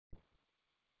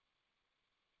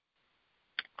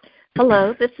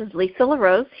Hello, this is Lisa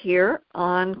LaRose here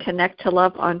on Connect to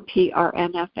Love on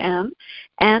PRNFM.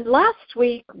 And last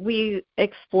week we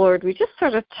just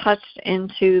sort of touched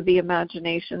into the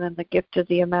imagination and the gift of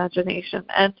the imagination.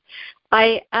 And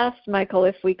I asked Michael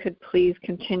if we could please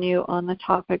continue on the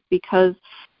topic because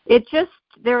it's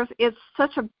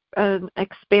such an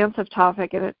expansive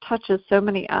topic and it touches so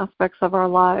many aspects of our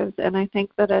lives. And I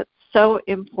think that it's so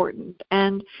important.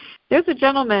 And there's a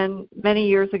gentleman many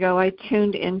years ago, I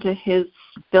tuned into his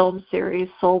film series,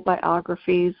 Soul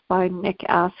Biographies by Nick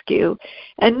Askew.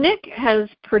 And Nick has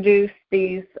produced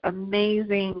these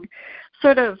amazing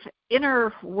sort of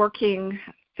inner working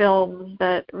films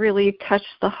that really touch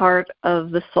the heart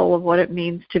of the soul of what it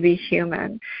means to be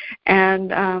human.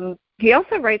 And he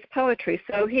also writes poetry.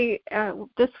 So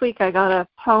this week I got a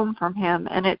poem from him,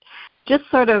 and it just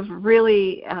sort of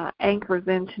really anchors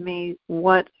into me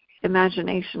what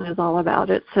imagination is all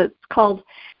about. It's called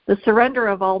The Surrender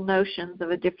of All Notions of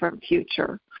a Different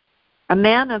Future. A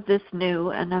man of this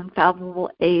new and unfathomable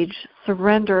age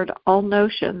surrendered all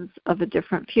notions of a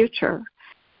different future,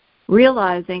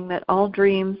 realizing that all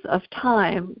dreams of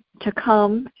time to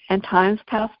come and times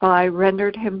past by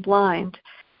rendered him blind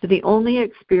to the only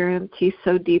experience he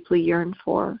so deeply yearned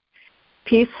for.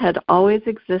 Peace had always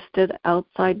existed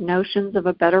outside notions of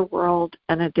a better world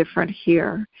and a different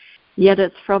here. Yet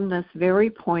it's from this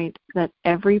very point that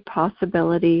every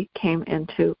possibility came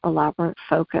into elaborate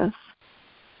focus.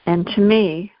 And to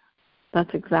me,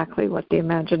 that's exactly what the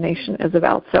imagination is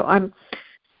about. So I'm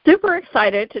super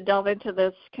excited to delve into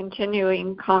this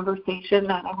continuing conversation,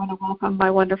 and I want to welcome my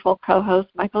wonderful co-host,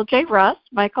 Michael J. Rust.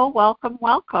 Michael, welcome.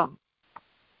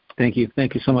 Thank you.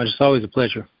 Thank you so much. It's always a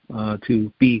pleasure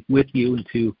to be with you and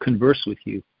to converse with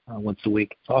you once a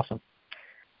week. It's awesome.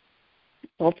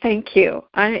 Well, thank you.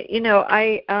 When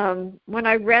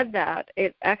I read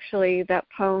that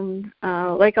poem,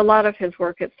 like a lot of his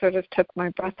work, it sort of took my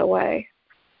breath away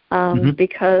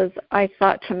because I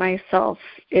thought to myself,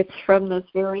 it's from this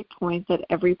very point that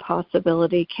every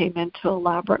possibility came into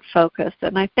elaborate focus.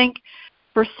 And I think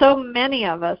for so many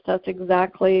of us, that's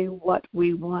exactly what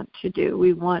we want to do.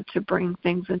 We want to bring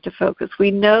things into focus.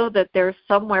 We know that there's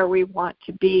somewhere we want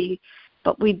to be,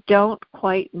 but we don't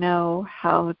quite know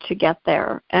how to get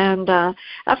there. And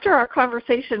after our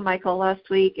conversation, Michael, last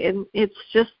week, and it's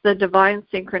just the divine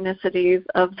synchronicities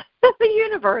of the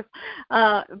universe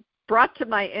brought to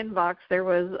my inbox. There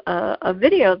was a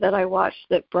video that I watched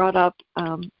that brought up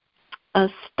a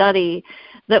study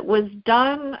that was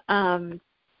done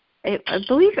I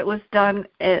believe it was done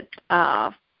at,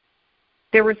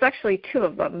 there was actually two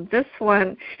of them. This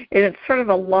one, it's sort of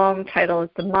a long title.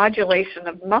 It's the modulation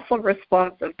of muscle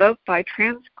response evoked by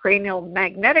transcranial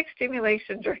magnetic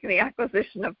stimulation during the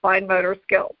acquisition of fine motor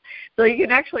skills. So you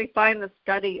can actually find the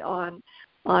study on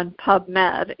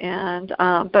PubMed,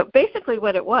 but basically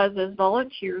what it was is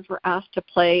volunteers were asked to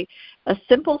play a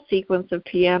simple sequence of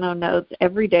piano notes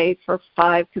every day for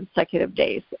 5 consecutive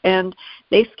days, and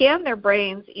they scanned their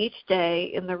brains each day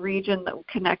in the region that was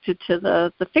connected to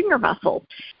the finger muscles,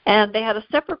 and they had a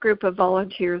separate group of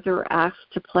volunteers who were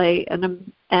asked to play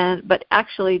but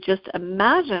actually just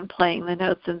imagine playing the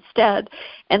notes instead,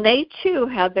 and they too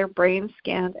had their brains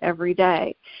scanned every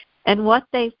day. And what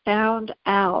they found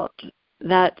out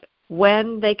that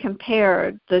when they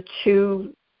compared the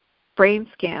two brain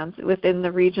scans within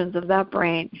the regions of that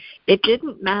brain, it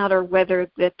didn't matter whether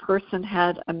the person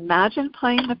had imagined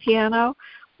playing the piano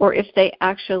or if they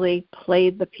actually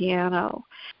played the piano.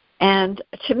 And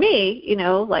to me,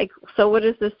 so what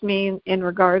does this mean in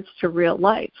regards to real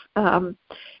life?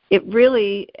 It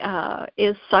really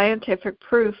is scientific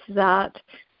proof that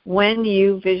when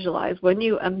you visualize, when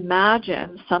you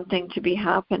imagine something to be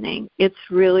happening, it's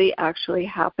really actually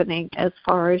happening as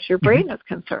far as your brain is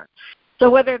concerned. So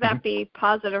whether that be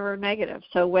positive or negative,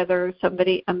 so whether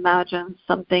somebody imagines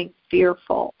something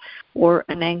fearful or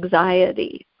an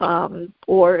anxiety,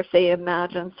 or if they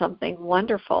imagine something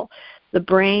wonderful, the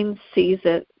brain sees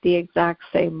it the exact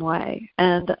same way.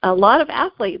 And a lot of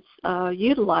athletes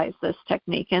utilize this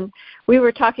technique. And we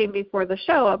were talking before the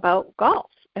show about golf.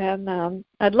 And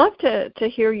I'd love to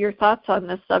hear your thoughts on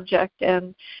this subject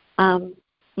and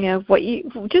what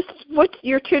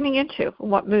you're tuning into,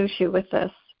 what moves you with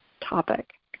this topic.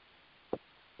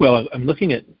 Well, I'm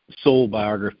looking at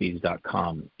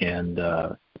soulbiographies.com and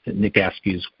Nick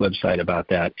Askew's website about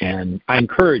that, and I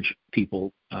encourage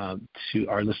people, to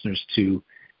our listeners, to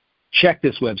check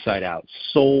this website out.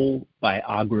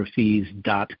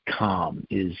 Soulbiographies.com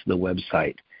is the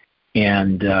website.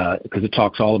 And because it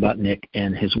talks all about Nick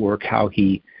and his work, how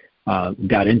he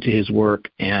got into his work,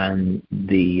 and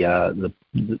the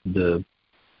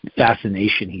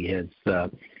fascination he has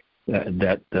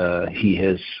that he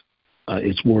has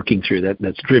is working through,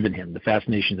 that's driven him, the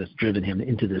fascination that's driven him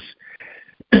into this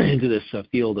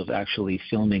field of actually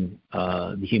filming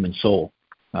the human soul.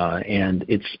 And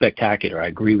it's spectacular. I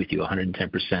agree with you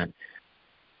 110%.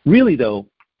 Really, though,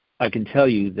 I can tell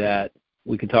you that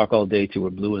we can talk all day till we're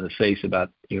blue in the face about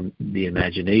the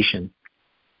imagination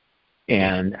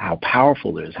and how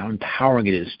powerful it is, how empowering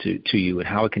it is to you, and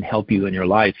how it can help you in your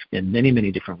life in many,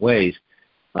 many different ways,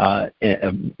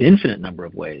 an infinite number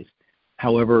of ways.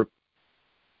 However,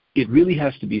 it really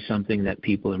has to be something that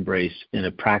people embrace in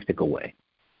a practical way.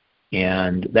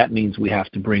 And that means we have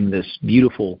to bring this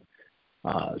beautiful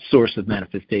source of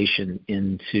manifestation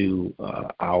into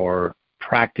our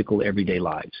practical everyday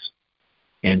lives.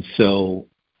 And so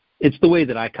it's the way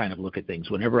that I kind of look at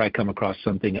things. Whenever I come across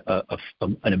something,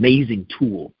 an amazing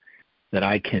tool that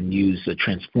I can use, a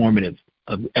transformative,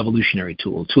 evolutionary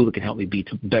tool, a tool that can help me be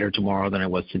better tomorrow than I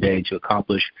was today, to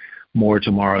accomplish more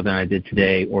tomorrow than I did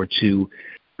today, or to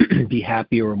be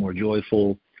happier or more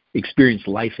joyful, experience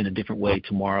life in a different way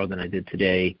tomorrow than I did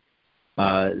today,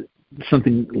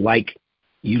 something like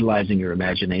utilizing your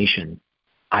imagination.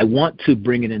 I want to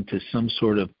bring it into some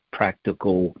sort of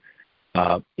practical,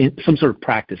 some sort of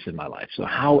practice in my life. So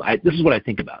this is what I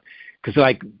think about, because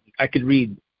I could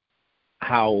read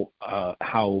how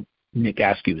Nick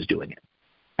Askew is doing it.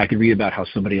 I could read about how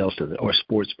somebody else does it, or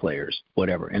sports players,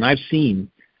 whatever. And you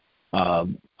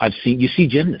see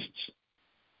gymnasts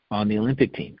on the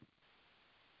Olympic team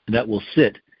that will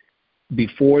sit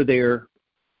before their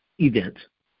event.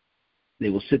 They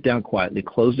will sit down quietly,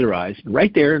 close their eyes,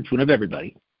 right there in front of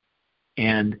everybody,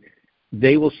 and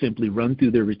they will simply run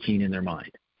through their routine in their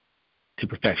mind to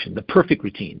perfection, the perfect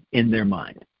routine in their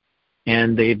mind.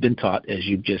 And they have been taught, as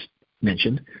you've just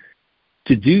mentioned,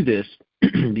 to do this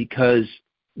because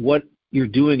what you're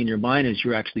doing in your mind is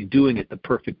you're actually doing it the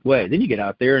perfect way. Then you get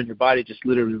out there and your body just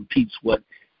literally repeats what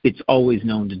it's always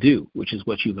known to do, which is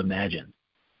what you've imagined.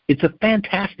 It's a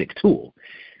fantastic tool.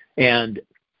 And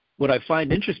what I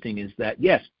find interesting is that,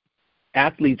 yes,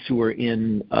 athletes who are at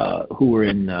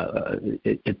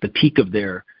the peak of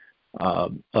their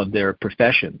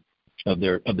profession, of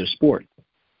their sport,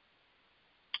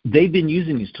 they've been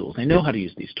using these tools. They know how to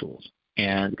use these tools,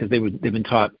 and because they've been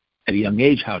taught at a young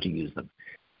age how to use them.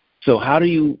 So how do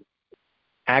you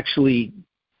actually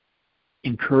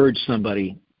encourage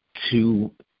somebody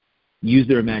to use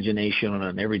their imagination on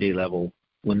an everyday level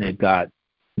when they've got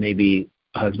maybe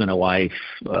a husband, a wife,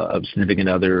 a significant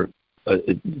other,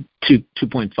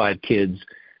 2.5 kids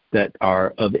that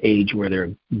are of age where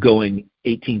they're going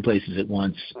 18 places at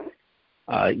once,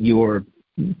 your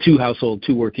two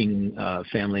working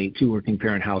family, two working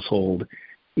parent household?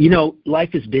 Life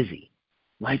is busy.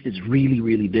 Life is really,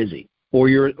 really busy. Or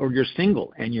you're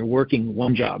single and you're working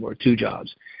one job or two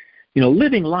jobs.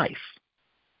 Living life.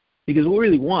 Because what we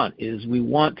really want is we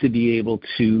want to be able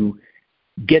to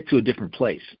get to a different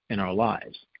place in our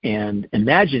lives. And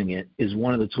imagining it is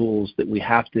one of the tools that we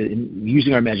have to,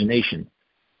 using our imagination,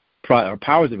 our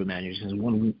powers of imagination is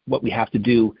what we have to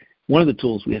do, one of the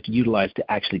tools we have to utilize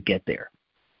to actually get there.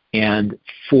 And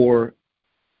for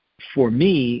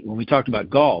me, when we talked about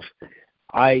golf,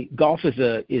 golf is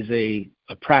a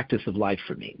practice of life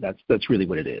for me. That's really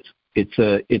what it is.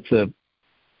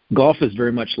 Golf is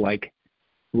very much like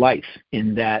life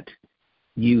in that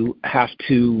you have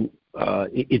to,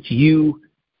 it's you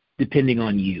depending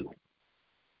on you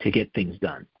to get things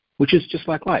done, which is just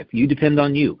like life. You depend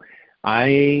on you.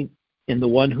 I am the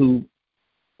one who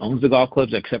owns the golf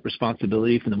clubs. I accept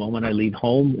responsibility from the moment I leave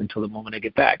home until the moment I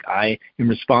get back. I am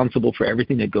responsible for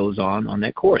everything that goes on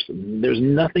that course. And there's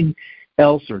nothing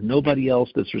else or nobody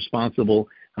else that's responsible.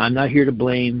 I'm not here to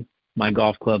blame my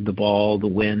golf club, the ball, the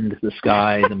wind, the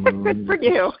sky, the moon. For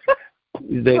you.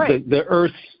 The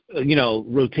Earth's,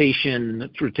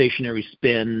 rotationary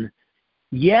spin.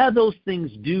 Yeah, those things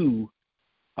do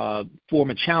form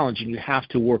a challenge, and you have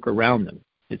to work around them.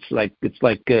 It's like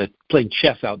playing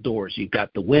chess outdoors. You've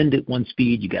got the wind at one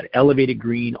speed, you got elevated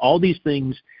green, all these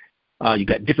things. You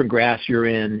got different grass you're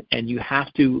in, and you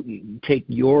have to take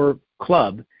your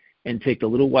club and take the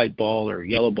little white ball or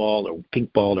yellow ball or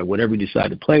pink ball or whatever you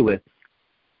decide to play with,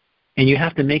 and you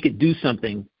have to make it do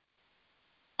something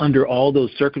under all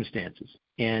those circumstances.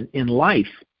 And in life,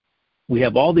 we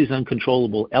have all these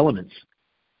uncontrollable elements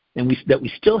that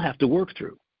we still have to work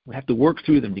through. We have to work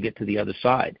through them to get to the other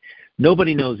side.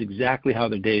 Nobody knows exactly how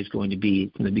their day is going to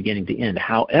be from the beginning to end.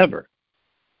 However,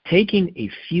 taking a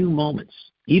few moments,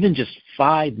 even just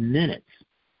 5 minutes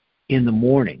in the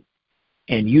morning,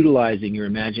 and utilizing your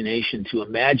imagination to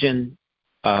imagine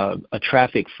a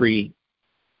traffic-free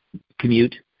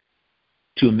commute,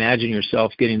 to imagine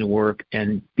yourself getting to work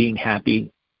and being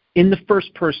happy in the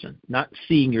first person, not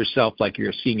seeing yourself like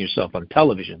you're seeing yourself on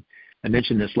television. I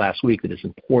mentioned this last week, that it's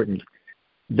important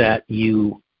that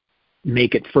you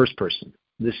make it first person.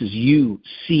 This is you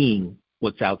seeing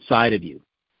what's outside of you,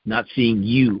 not seeing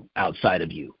you outside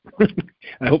of you.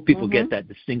 I hope people get that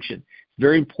distinction. It's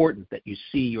very important that you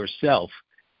see yourself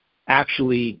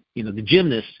actually, the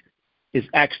gymnast is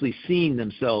actually seeing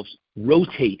themselves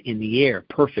rotate in the air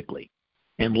perfectly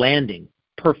and landing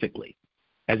perfectly,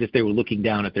 as if they were looking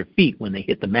down at their feet when they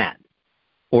hit the mat,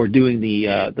 or doing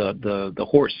the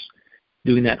horse,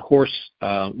 doing that horse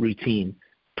routine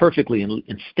perfectly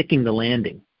and sticking the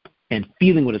landing and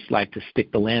feeling what it's like to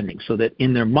stick the landing, so that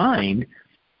in their mind,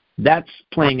 that's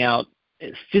playing out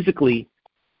physically.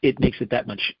 It makes it that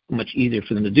much easier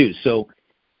for them to do. So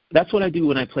that's what I do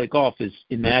when I play golf, is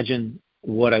imagine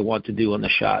what I want to do on the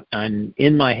shot. I'm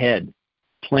in my head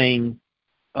playing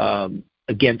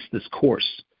against this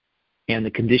course and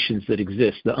the conditions that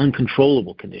exist, the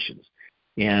uncontrollable conditions.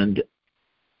 And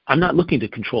I'm not looking to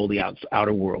control the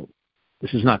outer world.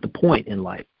 This is not the point in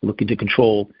life. I'm looking to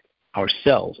control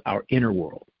ourselves, our inner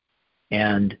world.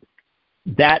 And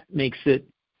that makes it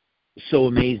so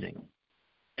amazing.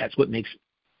 That's what makes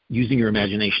using your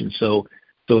imagination so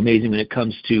amazing when it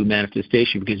comes to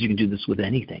manifestation, because you can do this with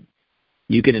anything.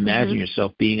 You can imagine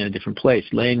yourself being in a different place,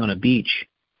 laying on a beach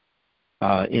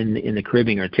in the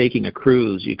Caribbean, or taking a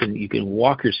cruise. You can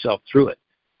walk yourself through it.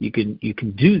 You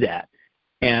can do that.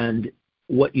 And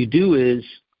what you do is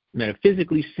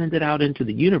metaphysically send it out into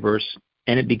the universe,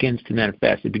 and it begins to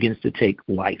manifest. It begins to take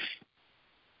life,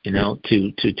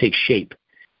 to take shape.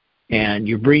 And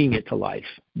you're bringing it to life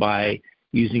by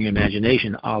using your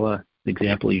imagination, a la the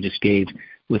example you just gave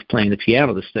with playing the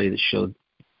piano, the study that showed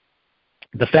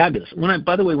the fabulous. When I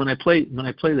play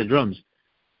the drums,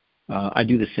 I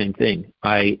do the same thing.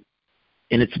 But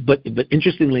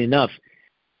interestingly enough,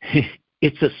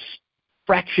 it's a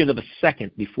fraction of a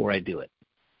second before I do it.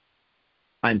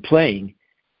 I'm playing,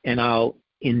 and I'll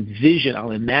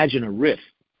imagine a riff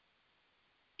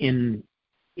in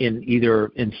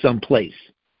some place.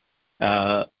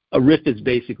 A riff is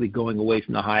basically going away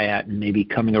from the hi-hat and maybe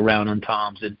coming around on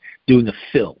toms and doing a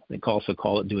fill. They also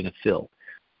call it doing a fill.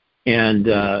 And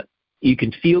you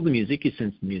can feel the music, you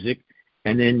sense the music,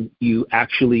 and then you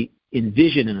actually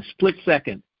envision in a split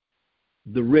second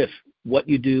the riff, what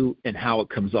you do, and how it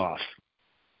comes off.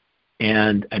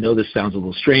 And I know this sounds a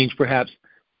little strange, perhaps.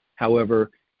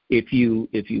 However, if you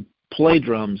play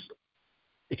drums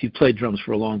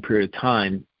for a long period of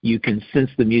time, you can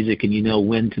sense the music and you know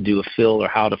when to do a fill or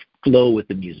how to flow with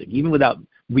the music, even without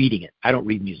reading it. I don't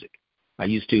read music. I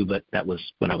used to, but that was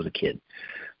when I was a kid.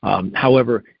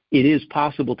 However, it is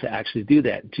possible to actually do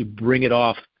that, to bring it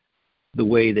off the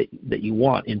way that you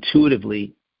want,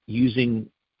 intuitively, using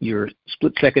your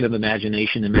split second of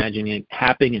imagination, imagining it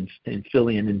happening and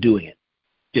filling in and doing it.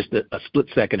 Just a split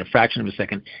second, a fraction of a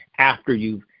second after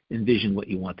you've envisioned what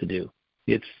you want to do.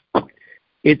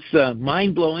 It's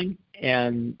mind-blowing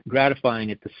and gratifying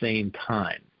at the same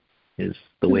time is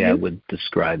the way I would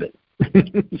describe it.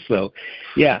 So,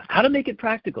 yeah, how to make it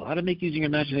practical, how to make using your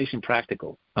imagination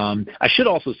practical. I should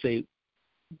also say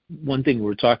one thing we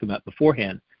were talking about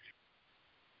beforehand,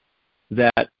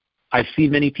 that I see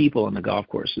many people on the golf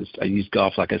courses. I use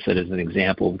golf, like I said, as an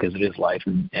example because it is life,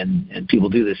 and people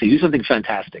do this. They do something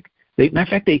fantastic. Matter of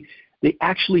fact, they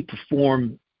actually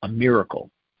perform a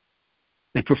miracle.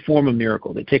 They perform a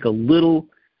miracle. They take a little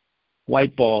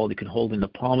white ball that you can hold in the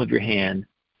palm of your hand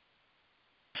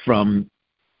from,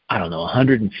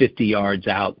 150 yards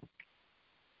out,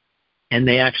 and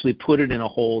they actually put it in a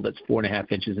hole that's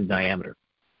 4.5 inches in diameter,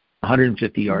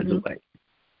 150 yards away.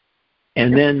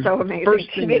 And then so amazing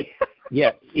to me.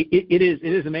 It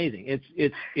is amazing.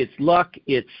 It's luck.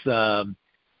 It's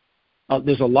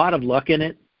there's a lot of luck in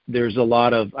it. There's a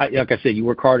lot of, like I said, you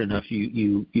work hard enough,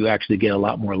 you actually get a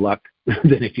lot more luck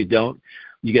than if you don't.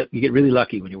 You get really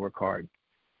lucky when you work hard.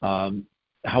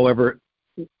 However,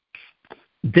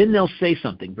 then they'll say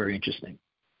something very interesting.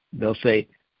 They'll say,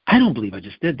 "I don't believe I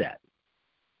just did that."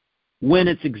 When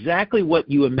it's exactly what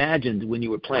you imagined when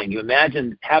you were playing. You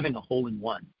imagined having a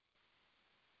hole-in-one.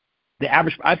 The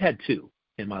average, I've had two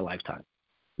in my lifetime.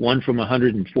 One from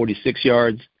 146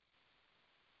 yards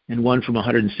and one from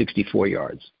 164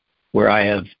 yards, where I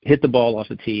have hit the ball off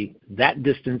the tee that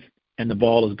distance, and the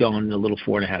ball is going in a little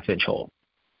 4.5-inch hole,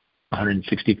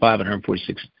 165,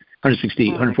 146, 160,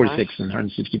 146, and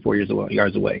 164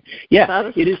 yards away.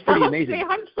 Yeah, it is pretty amazing.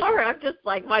 I'm sorry, I'm just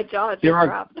like, my jaw just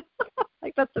dropped.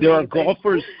 Like, that's amazing. There are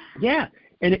golfers, and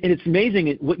it's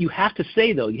amazing what you have to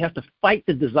say, though. You have to fight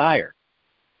the desire.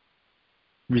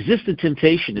 resist the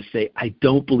temptation to say, I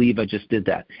don't believe I just did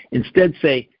that. Instead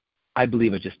say, I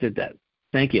believe I just did that.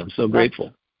 Thank you. I'm so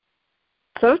grateful.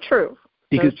 So true.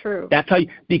 Because so true. That's how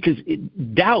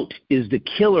doubt is the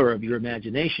killer of your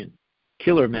imagination,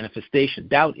 killer of manifestation.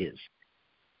 Doubt is.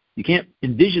 You can't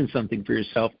envision something for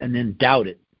yourself and then doubt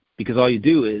it, because all you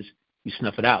do is you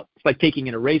snuff it out. It's like taking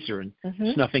an eraser and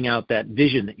snuffing out that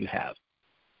vision that you have.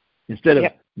 Instead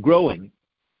of growing,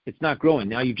 it's not growing.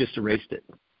 Now you've just erased it,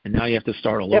 and now you have to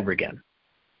start all over again.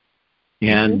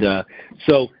 And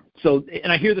so,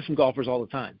 and I hear this from golfers all the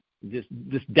time. This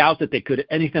doubt that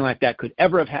anything like that could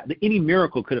ever have happened, any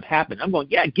miracle could have happened. I'm going,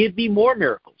 yeah, give me more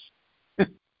miracles.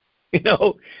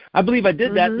 I believe I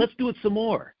did that. Let's do it some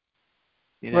more.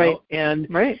 And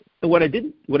what I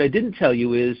didn't tell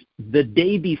you is the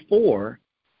day before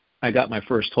I got my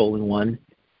first hole-in-one,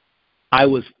 I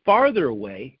was farther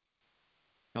away.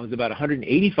 I was about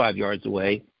 185 yards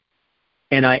away,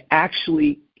 and I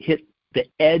actually hit the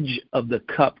edge of the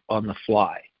cup on the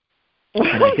fly. And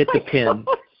I hit the pin.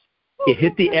 It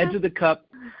hit the edge of the cup.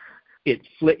 It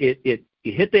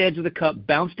hit the edge of the cup,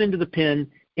 bounced into the pin,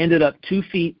 ended up 2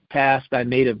 feet past. I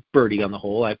made a birdie on the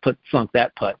hole. I sunk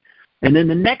that putt. And then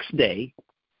the next day,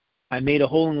 I made a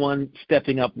hole-in-one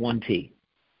stepping up 1 tee.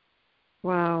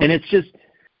 Wow. And it's just,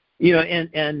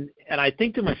 and I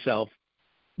think to myself,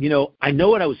 I know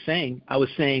what I was saying. I was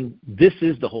saying, this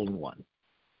is the hole-in-one.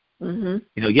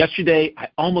 Yesterday, I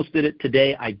almost did it.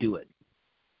 Today, I do it.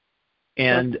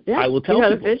 And I will tell people.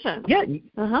 You had a vision.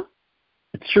 Yeah.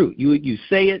 It's true. You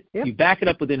say it. Yep. You back it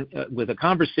up with a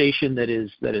conversation that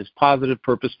is positive,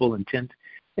 purposeful,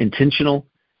 intentional,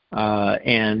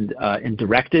 and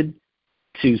directed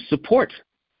to support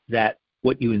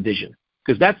what you envision.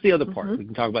 Because that's the other part. We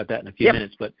can talk about that in a few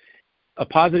minutes. But a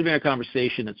positive inner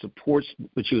conversation that supports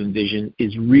what you envision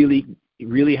is really,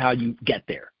 really how you get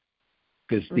there.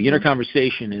 Because the inner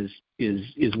conversation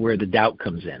is where the doubt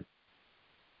comes in.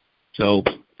 So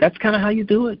that's kind of how you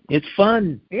do it. It's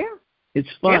fun. Yeah. It's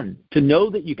fun to know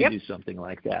that you can do something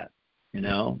like that,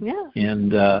 Yeah.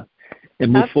 and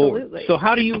move forward. So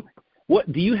how do you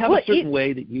have a certain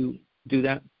way that you do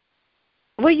that?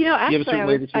 Well,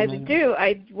 actually, I do.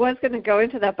 I was going to go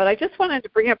into that, but I just wanted to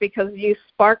bring up because you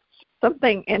sparked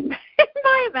something in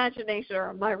my imagination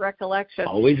or my recollection.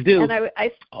 Always do. And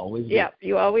I always do. Yeah,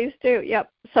 you always do.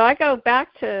 Yep. So I go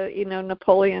back to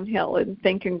Napoleon Hill in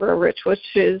Think and Grow Rich, which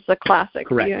is a classic.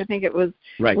 Correct. I think it was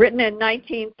written in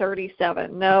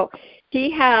 1937. No, he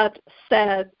had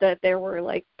said that there were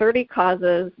like 30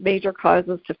 major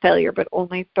causes to failure, but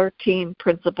only 13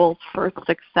 principles for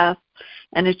success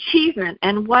and achievement.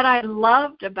 And what I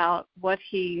loved about what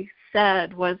he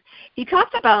said was he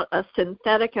talked about a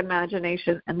synthetic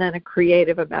imagination and then a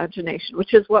creative imagination,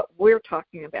 which is what we're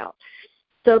talking about.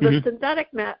 So the synthetic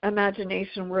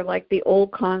imagination were like the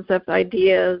old concept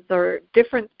ideas or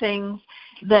different things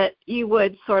that you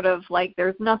would sort of like,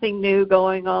 there's nothing new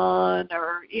going on,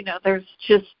 or, there's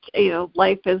just,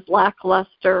 life is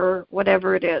lackluster,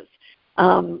 whatever it is.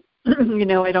 I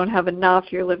don't have enough,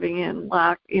 you're living in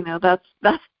lack, that's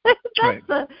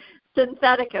the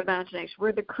synthetic imagination,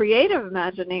 where the creative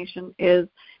imagination is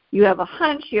you have a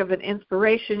hunch, you have an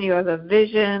inspiration, you have a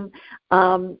vision.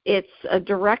 It's a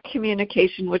direct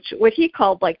communication, what he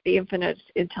called like the infinite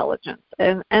intelligence.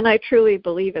 And I truly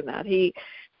believe in that. He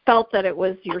felt that it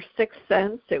was your sixth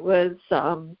sense. It was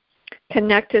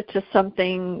connected to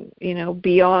something,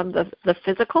 beyond the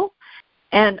physical.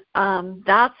 And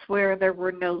that's where there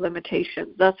were no limitations.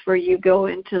 That's where you go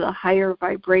into the higher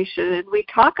vibration. And we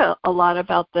talk a lot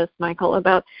about this, Michael,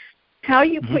 about how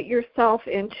you put yourself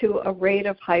into a rate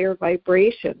of higher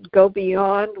vibration, go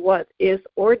beyond what is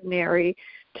ordinary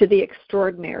to the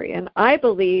extraordinary. And I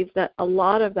believe that a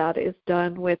lot of that is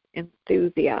done with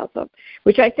enthusiasm,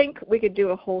 which I think we could do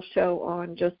a whole show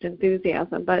on just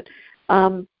enthusiasm. But,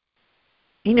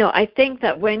 I think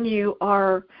that when you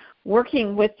are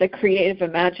working with the creative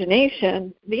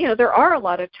imagination, there are a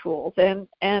lot of tools.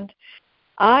 And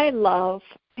I love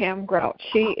Pam Grout.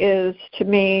 She is, to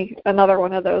me, another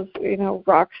one of those,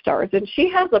 rock stars. And she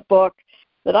has a book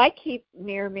that I keep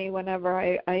near me whenever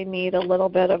I need a little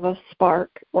bit of a spark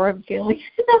or I'm feeling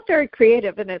not very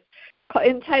creative. And it's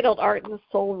entitled Art and the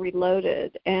Soul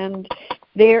Reloaded. And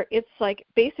it's like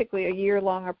basically a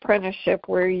year-long apprenticeship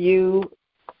where you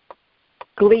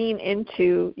glean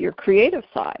into your creative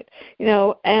side,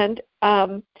 so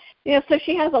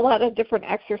she has a lot of different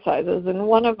exercises, and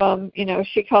one of them,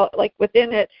 she calls, like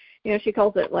within it, she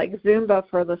calls it like Zumba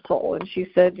for the soul, and she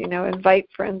said, invite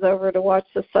friends over to watch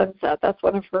the sunset. That's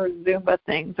one of her Zumba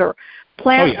things, or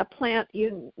plant a plant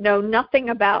you know nothing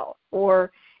about,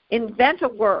 or invent a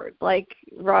word like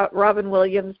Robin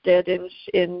Williams did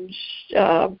in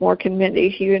Mork and Mindy.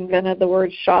 He invented the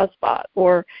word Shawspot.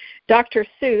 Or Dr.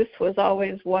 Seuss was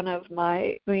always one of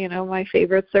my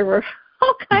favorites. There were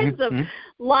all kinds of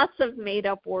lots of made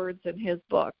up words in his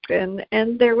book, and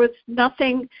there was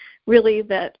nothing really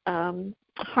that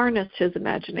harnessed his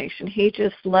imagination. He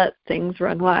just let things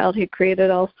run wild. He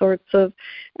created all sorts of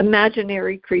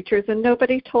imaginary creatures, and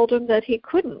nobody told him that he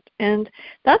couldn't. And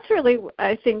that's really,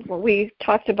 I think, what we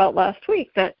talked about last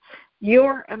week, that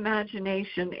your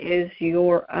imagination is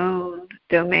your own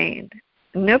domain.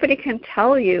 Nobody can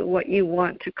tell you what you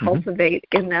want to cultivate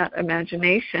in that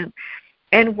imagination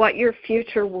and what your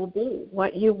future will be,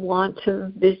 what you want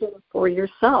to vision for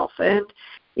yourself. And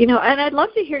and I'd love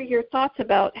to hear your thoughts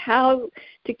about how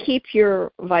to keep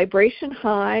your vibration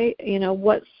high,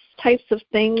 what types of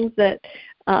things that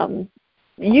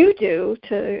you do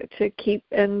to keep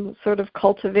and sort of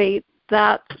cultivate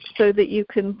that so that you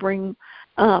can bring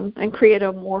and create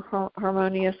a more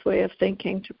harmonious way of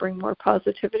thinking to bring more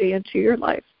positivity into your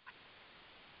life.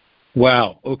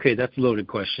 Wow. Okay, that's a loaded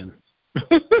question.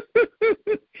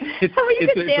 It's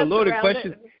a loaded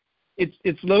question.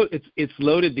 It's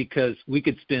loaded because we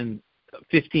could spend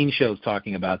 15 shows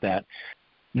talking about that.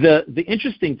 The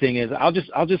interesting thing is I'll just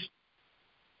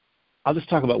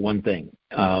talk about one thing.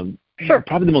 Sure.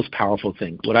 Probably the most powerful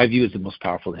thing. What I view as the most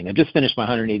powerful thing. I just finished my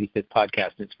 185th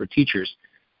podcast, and it's for teachers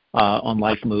on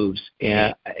life moves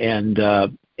and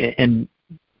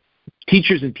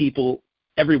teachers and people,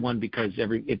 everyone, because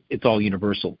it's all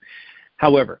universal.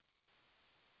 However,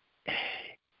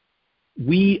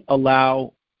 we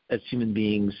allow, as human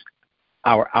beings,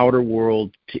 our outer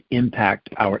world to impact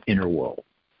our inner world.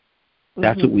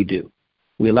 That's what we do.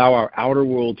 We allow our outer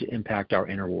world to impact our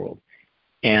inner world.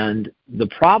 And the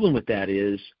problem with that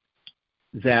is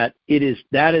that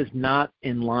that is not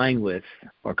in line with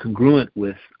or congruent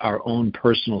with our own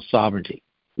personal sovereignty,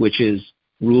 which is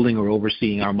ruling or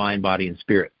overseeing our mind, body, and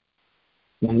spirit.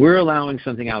 When we're allowing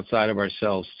something outside of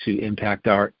ourselves to impact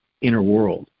our inner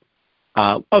world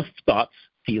of thoughts,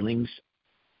 feelings,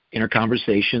 inner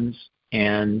conversations,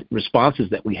 and responses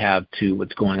that we have to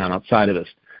what's going on outside of us.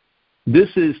 This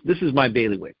is my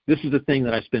bailiwick. This is the thing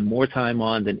that I spend more time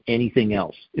on than anything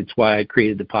else. It's why I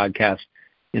created the podcast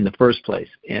in the first place,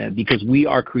 and because we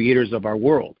are creators of our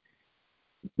world.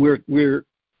 We're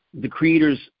the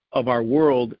creators of our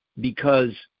world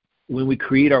because when we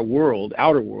create our world,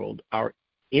 outer world, our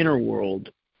inner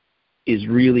world is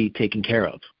really taken care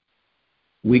of.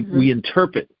 We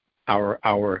interpret our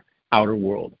outer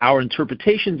world. Our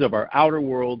interpretations of our outer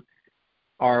world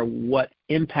are what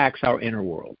impacts our inner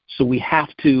world. So we have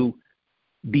to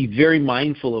be very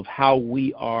mindful of how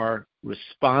we are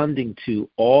responding to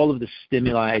all of the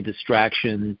stimuli,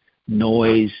 distraction,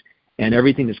 noise, and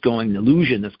everything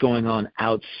illusion that's going on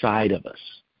outside of us.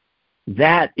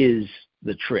 That is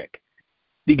the trick.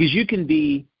 Because you can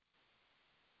be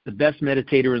the best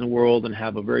meditator in the world and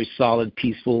have a very solid,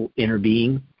 peaceful inner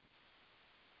being,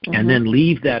 and then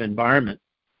leave that environment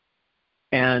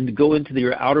and go into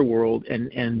your outer world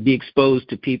and be exposed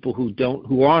to people who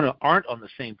aren't on the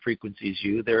same frequency as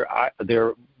you.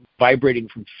 They're vibrating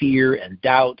from fear and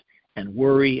doubt and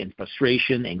worry and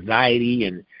frustration, anxiety,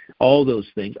 and all those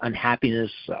things,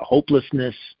 unhappiness,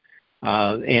 hopelessness,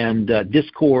 and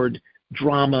discord,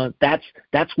 drama.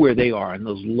 That's where they are, in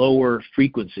those lower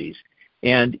frequencies,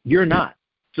 and you're not.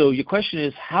 So your question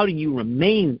is, how do you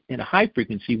remain in a high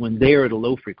frequency when they're at a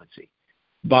low frequency?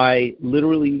 By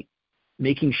literally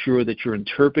making sure that you're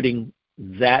interpreting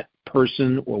that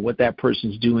person or what that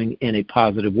person's doing in a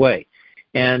positive way.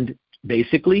 And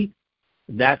basically,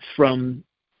 that's from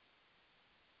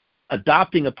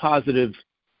adopting a positive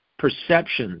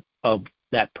perception of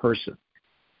that person,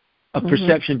 a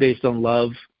perception based on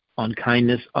love, on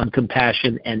kindness, on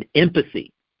compassion, and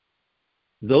empathy.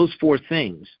 Those four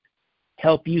things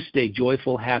help you stay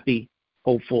joyful, happy,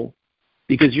 hopeful,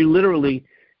 because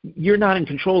you're not in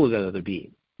control of that other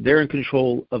being. They're in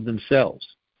control of themselves.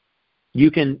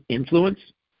 You can influence,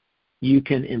 you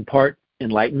can impart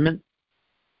enlightenment.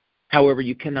 However,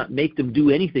 you cannot make them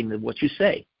do anything of what you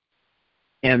say.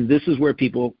 And this is where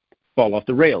people fall off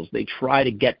the rails. They try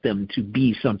to get them to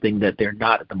be something that they're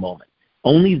not at the moment.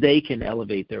 Only they can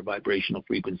elevate their vibrational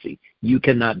frequency. You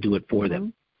cannot do it for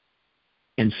them.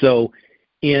 And so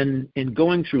in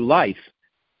going through life,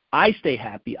 I stay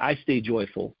happy, I stay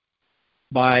joyful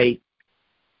by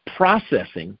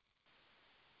processing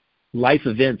life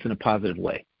events in a positive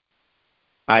way.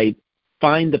 I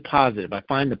find the positive. I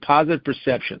find the positive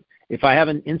perception. If I have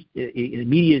an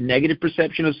immediate negative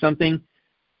perception of something,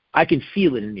 I can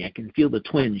feel it in me. I can feel the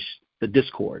twinge, the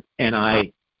discord, and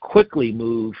I quickly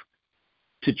move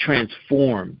to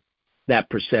transform that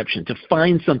perception, to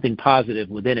find something positive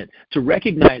within it, to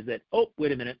recognize that, oh,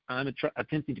 wait a minute, I'm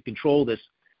attempting to control this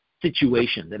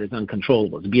situation that is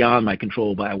uncontrollable. It's beyond my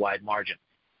control by a wide margin.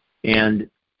 And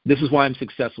this is why I'm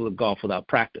successful at golf without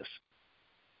practice.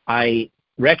 I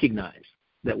recognize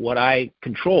that what I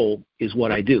control is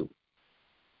what I do.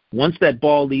 Once that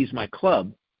ball leaves my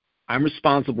club, I'm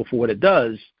responsible for what it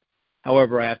does.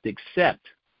 However, I have to accept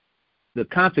the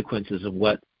consequences of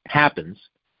what happens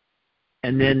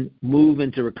and then move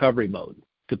into recovery mode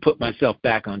to put myself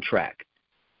back on track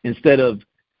instead of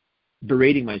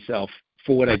berating myself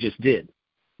for what I just did,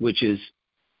 which is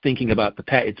thinking about the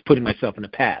past. It's putting myself in the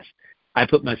past. I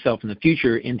put myself in the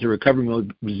future into recovery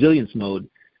mode, resilience mode,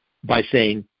 by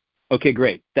saying, okay,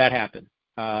 great, that happened.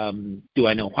 Do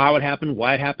I know how it happened,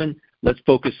 why it happened? Let's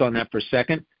focus on that for a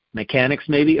second. Mechanics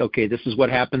maybe. Okay, this is what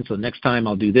happened, so next time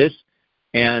I'll do this.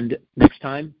 And next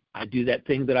time I do that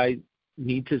thing that I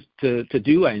need to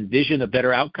do. I envision a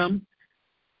better outcome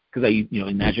because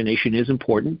imagination is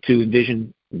important to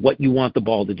envision what you want the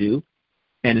ball to do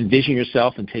and envision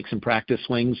yourself and take some practice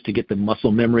swings to get the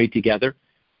muscle memory together.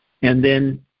 And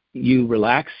then you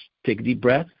relax, take a deep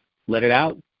breath, let it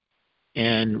out,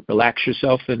 and relax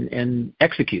yourself and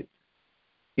execute.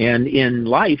 And in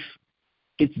life,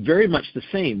 it's very much the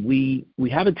same. We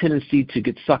have a tendency to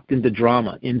get sucked into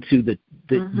drama, into the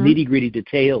nitty-gritty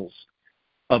details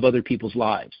of other people's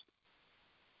lives.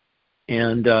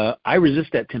 And I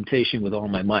resist that temptation with all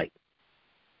my might.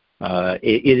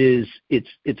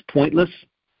 It's pointless.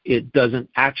 It doesn't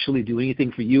actually do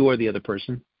anything for you or the other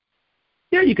person.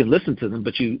 Yeah, you can listen to them,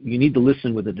 but you need to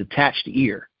listen with a detached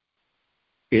ear.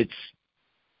 It's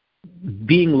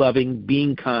being loving,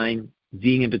 being kind,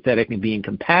 being empathetic, and being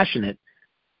compassionate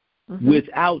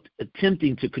without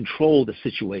attempting to control the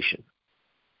situation.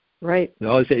 Right. We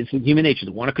always say it's human nature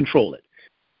to want to control it.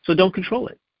 So don't control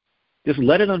it. Just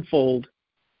let it unfold.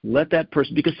 Let that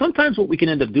person, because sometimes what we can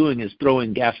end up doing is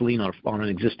throwing gasoline on an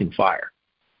existing fire.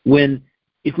 When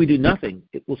if we do nothing,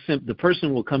 the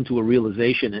person will come to a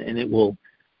realization, and it will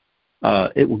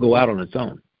go out on its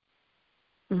own.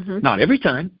 Not every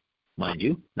time, mind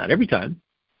you. Not every time.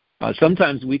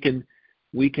 Sometimes we can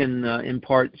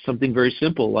impart something very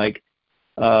simple, like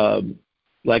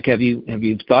have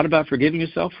you thought about forgiving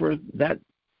yourself for that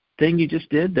thing you just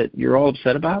did that you're all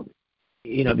upset about?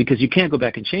 Because you can't go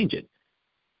back and change it.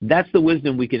 That's the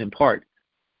wisdom we can impart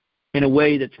in a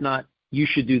way that's not, you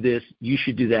should do this, you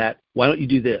should do that, why don't you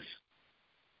do this?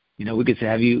 We could say,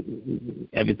 have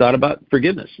you thought about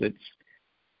forgiveness? It's,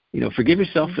 forgive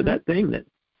yourself for that thing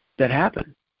that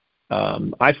happened.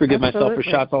 I forgive myself for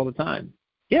shots all the time.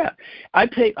 Yeah. I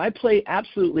play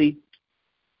absolutely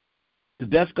the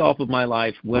best golf of my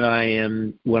life when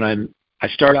I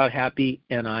start out happy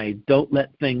and I don't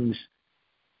let things,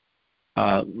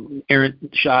 errant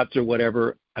shots or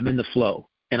whatever, I'm in the flow.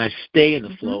 And I stay in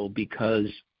the flow because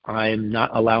I'm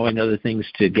not allowing other things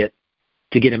to get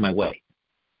in my way.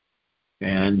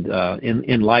 And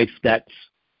in life, that's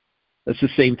the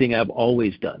same thing I've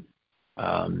always done.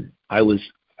 I was,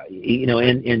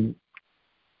 and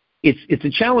it's a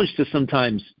challenge to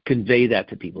sometimes convey that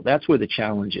to people. That's where the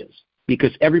challenge is,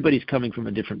 because everybody's coming from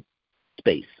a different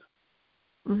space.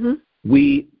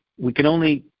 We can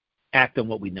only act on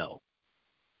what we know.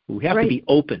 We have to be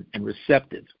open and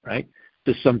receptive, right,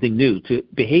 to something new, to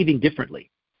behaving differently,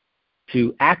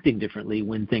 to acting differently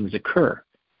when things occur.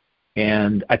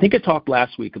 And I think I talked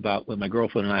last week about when my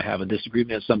girlfriend and I have a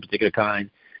disagreement of some particular kind,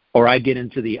 or I get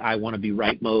into the I want to be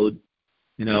right mode,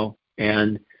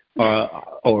 and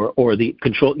or the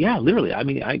control. Yeah, literally. I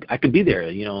mean, I could be there.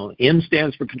 M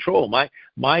stands for control. My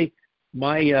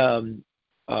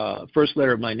first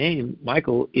letter of my name,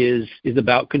 Michael, is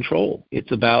about control.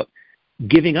 It's about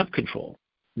giving up control,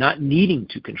 not needing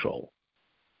to control.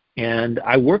 And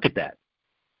I work at that.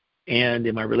 And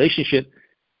in my relationship,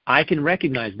 I can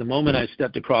recognize the moment I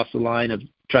stepped across the line of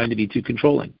trying to be too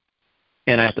controlling,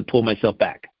 and I have to pull myself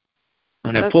back.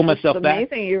 When I pull myself back,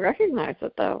 it's amazing you recognize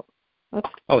it, though.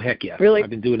 Oh, heck yeah. Really, I've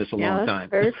been doing this a long time.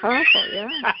 Very powerful,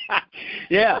 yeah.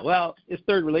 Yeah, well, it's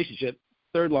third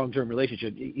long-term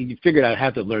relationship. You figured I'd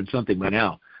have to learn something by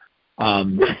now.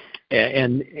 And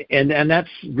that's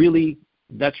really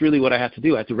what I have to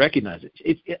do. I have to recognize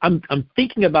it. I'm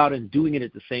thinking about and doing it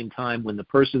at the same time when the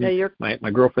person,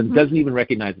 my girlfriend, doesn't even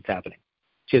recognize it's happening.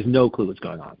 She has no clue what's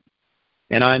going on.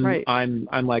 And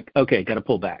I'm like, okay, got to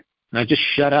pull back. And I just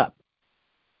shut up.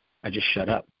 I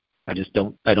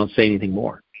don't say anything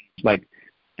more. It's like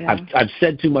I've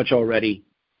said too much already,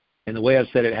 and the way I've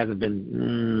said it hasn't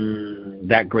been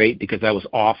that great because I was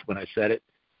off when I said it.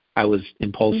 I was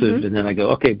impulsive, and then I go,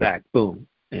 okay, back, boom.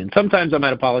 And sometimes I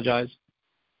might apologize.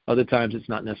 Other times it's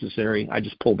not necessary. I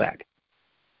just pull back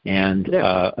and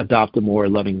adopt a more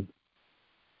loving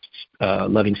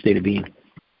state of being.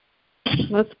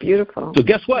 That's beautiful. So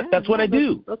guess what? That's what I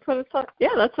do. That's what it's all. Yeah,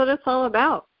 that's what it's all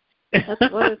about.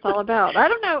 That's what it's all about. I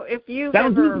don't know if you've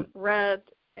ever read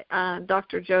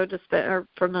Dr. Joe Dispenza, or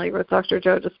familiar with Dr.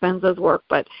 Joe Dispenza's work,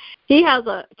 but he has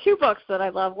two books that I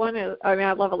love. One is,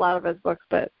 I love a lot of his books,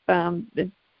 but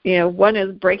one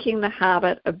is Breaking the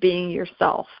Habit of Being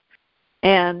Yourself,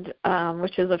 and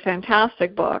which is a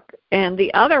fantastic book. And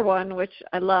the other one, which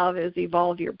I love, is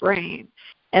Evolve Your Brain,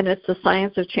 and it's the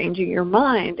science of changing your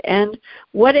mind. And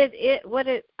what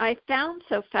I found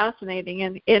so fascinating,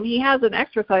 and he has an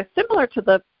exercise similar to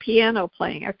the piano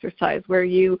playing exercise, where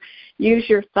you use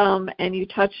your thumb and you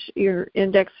touch your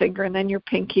index finger and then your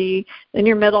pinky, then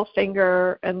your middle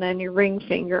finger, and then your ring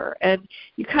finger. And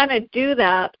you kind of do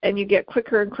that, and you get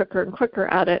quicker and quicker and quicker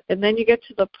at it. And then you get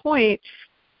to the point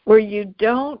where you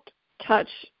don't touch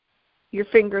your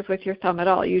fingers with your thumb at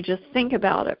all. You just think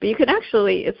about it. But you can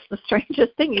actually, it's the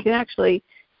strangest thing, you can actually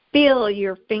feel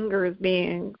your fingers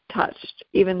being touched,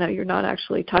 even though you're not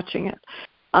actually touching it.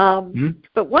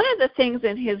 But one of the things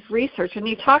in his research, and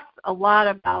he talks a lot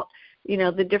about,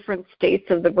 the different states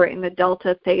of the brain, the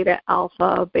delta, theta,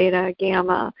 alpha, beta,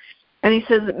 gamma. And he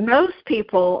says that most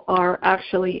people are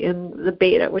actually in the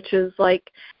beta, which is like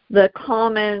the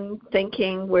common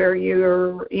thinking where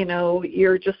you're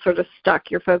just sort of stuck.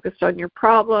 You're focused on your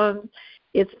problems.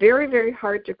 It's very, very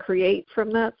hard to create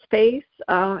from that space,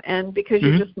 and because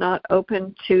you're just not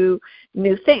open to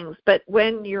new things. But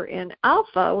when you're in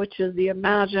alpha, which is the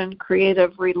imagined,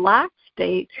 creative, relaxed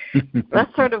state,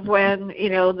 that's sort of when,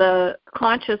 the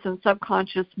conscious and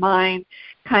subconscious mind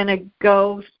kind of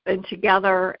goes in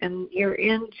together, and you're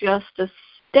in just a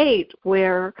state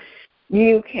where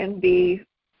you can be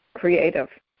creative.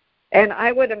 And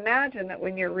I would imagine that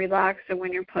when you're relaxed and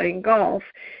when you're playing golf,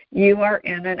 you are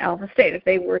in an alpha state, if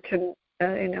they were to,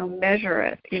 measure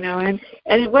it,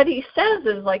 And what he says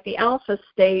is, like, the alpha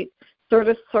state sort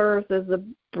of serves as a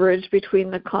bridge between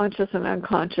the conscious and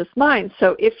unconscious mind.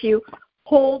 So if you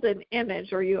hold an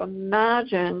image or you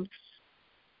imagine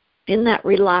in that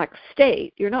relaxed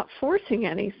state, you're not forcing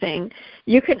anything.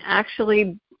 You can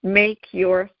actually make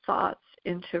your thoughts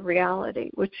into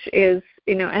reality, which is,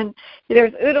 and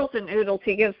there's oodles and oodles.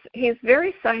 He's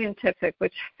very scientific,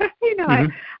 which,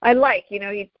 I like.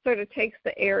 He sort of takes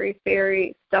the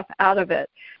airy-fairy stuff out of it.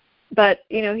 But,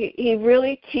 he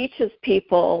really teaches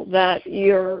people that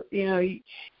you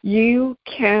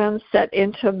can set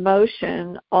into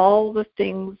motion all the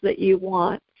things that you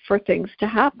want for things to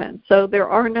happen. So there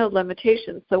are no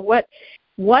limitations. So what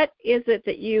is it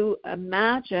that you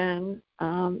imagine,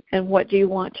 and what do you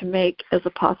want to make as a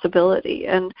possibility?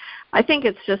 And I think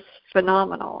it's just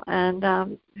phenomenal. And,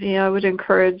 I would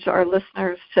encourage our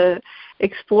listeners to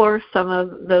explore some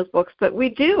of those books. But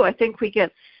I think we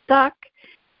get stuck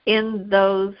in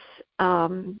those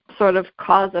sort of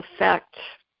cause-effect,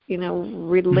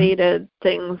 related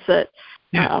things that,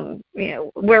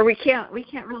 where we can't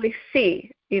really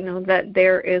see, that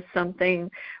there is something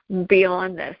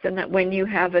beyond this, and that when you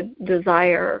have a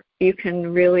desire, you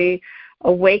can really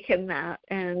awaken that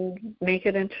and make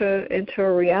it into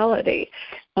a reality.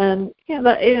 And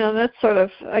that's sort of,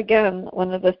 again,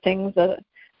 one of the things that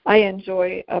I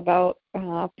enjoy about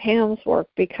Pam's work,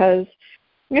 because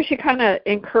she kind of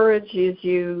encourages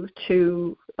you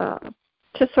to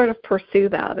sort of pursue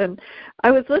that. And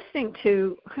I was listening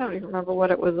to, I don't even remember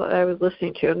what it was that I was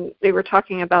listening to, and they were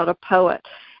talking about a poet,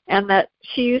 and that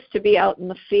she used to be out in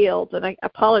the field, and I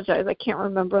apologize, I can't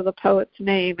remember the poet's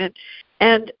name,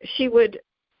 and she would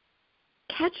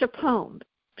catch a poem.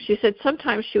 She said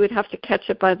sometimes she would have to catch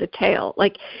it by the tail.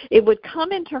 Like, it would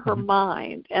come into her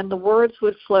mind, and the words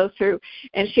would flow through,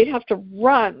 and she'd have to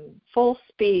run full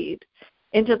speed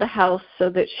into the house so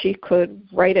that she could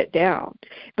write it down.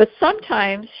 But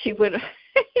sometimes she would,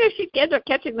 she'd end up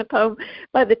catching the poem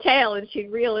by the tail, and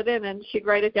she'd reel it in, and she'd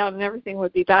write it down, and everything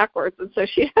would be backwards. And so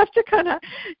she'd have to kind of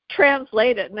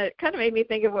translate it. And it kind of made me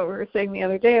think of what we were saying the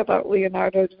other day about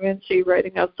Leonardo da Vinci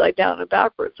writing upside down and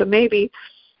backwards. So maybe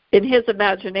in his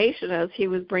imagination, as he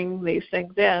was bringing these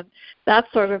things in,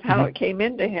 that's sort of how it came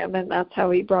into him, and that's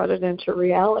how he brought it into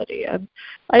reality. And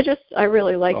I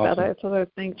really like that. I sort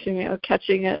of think,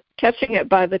 catching it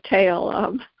by the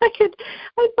tail.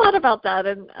 I thought about that,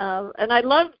 and I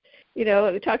love,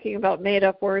 talking about made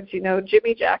up words,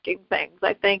 jimmy jacking things.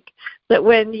 I think that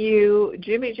when you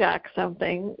jimmy jack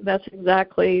something, that's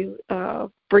exactly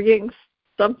bringing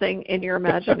something in your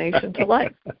imagination to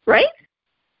life, right?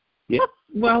 Yeah.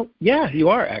 Well, yeah, you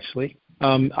are actually.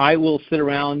 I will sit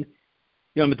around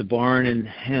I'm at the barn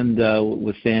and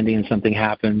with Sandy, and something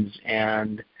happens,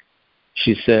 and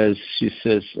she says,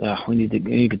 we need to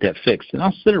get that fixed. And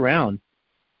I'll sit around.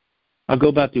 I'll go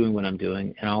about doing what I'm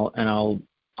doing, and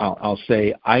I'll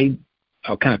say,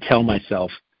 I'll kind of tell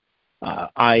myself,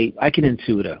 I can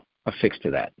intuit a fix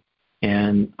to that,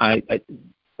 and I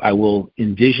will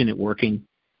envision it working,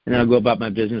 and then I'll go about my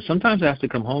business. Sometimes I have to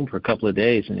come home for a couple of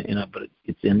days, but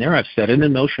it's in there. I've set it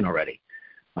in motion already.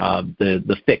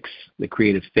 The fix, the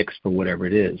creative fix for whatever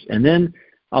it is, and then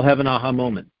I'll have an aha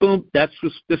moment. Boom! This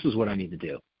is what I need to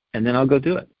do, and then I'll go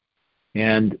do it.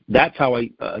 And that's how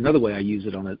another way I use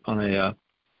it on a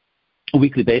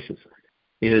weekly basis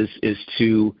is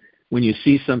to, when you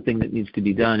see something that needs to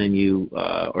be done and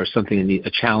or something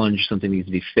a challenge, something needs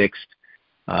to be fixed,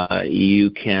 you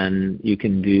can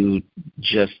do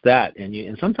just that.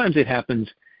 And sometimes it happens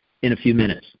in a few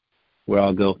minutes, where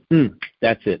I'll go,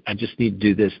 that's it. I just need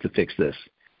to do this to fix this,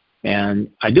 and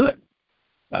I do it.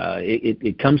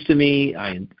 It comes to me.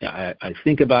 I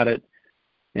think about it,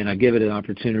 and I give it an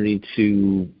opportunity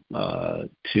to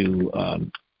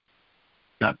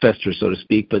not fester, so to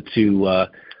speak, but to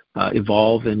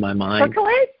evolve in my mind.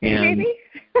 Percolate, maybe.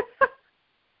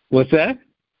 What's that?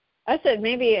 I said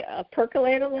maybe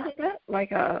percolate a little bit,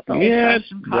 like a yes.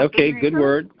 Okay, good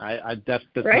word. That's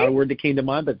right? Not a word that came to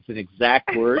mind, but it's an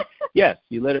exact word. Yes,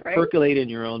 you let it percolate in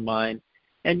your own mind,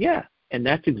 and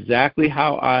that's exactly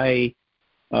how I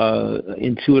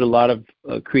intuit a lot of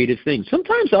creative things.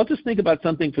 Sometimes I'll just think about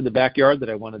something for the backyard that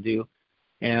I want to do,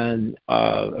 and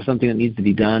something that needs to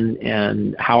be done,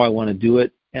 and how I want to do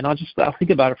it, and I'll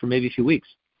think about it for maybe a few weeks,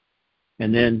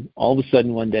 and then all of a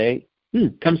sudden one day,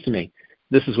 comes to me.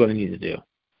 This is what I need to do,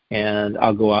 and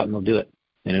I'll go out and I'll do it,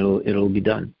 and it'll be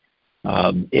done.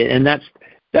 And that's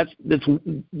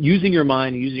using your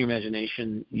mind, using your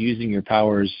imagination, using your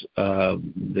powers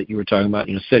that you were talking about.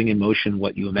 Setting in motion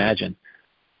what you imagine.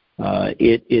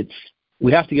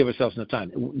 We have to give ourselves enough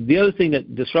time. The other thing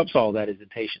that disrupts all that is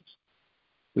impatience.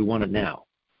 We want it now,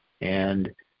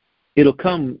 and it'll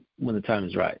come when the time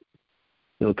is right.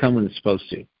 It'll come when it's supposed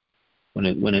to. When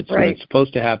it's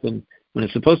supposed to happen. When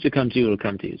it's supposed to come to you, it'll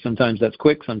come to you. Sometimes that's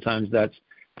quick. Sometimes that's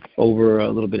over a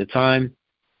little bit of time.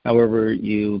 However,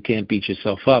 you can't beat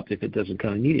yourself up if it doesn't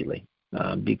come immediately,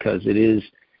 because it is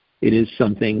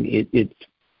something.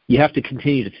 You have to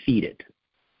continue to feed it.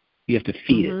 You have to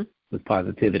feed it with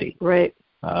positivity, right?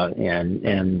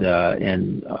 And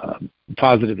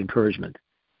positive encouragement.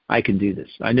 I can do this.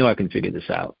 I know I can figure this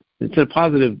out. It's a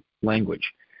positive language.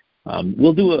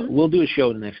 We'll do a show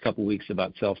in the next couple of weeks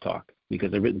about self-talk,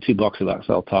 because I've written 2 books about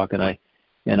self-talk, and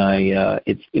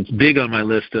it's big on my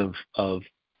list of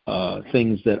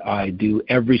things that I do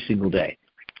every single day.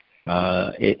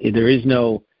 There's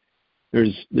no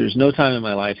time in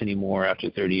my life anymore after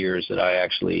 30 years that I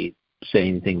actually say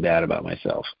anything bad about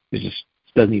myself. It just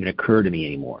doesn't even occur to me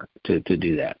anymore to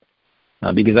do that,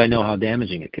 because I know how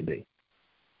damaging it can be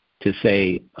to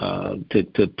say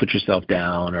to put yourself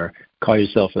down, or call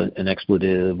yourself an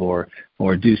expletive, or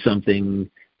do something,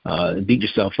 beat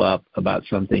yourself up about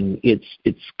something. It's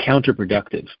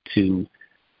counterproductive to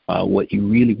what you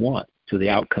really want, to the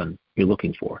outcome you're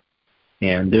looking for.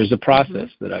 And there's a process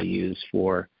that I use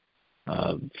for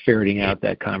ferreting out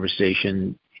that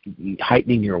conversation,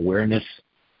 heightening your awareness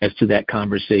as to that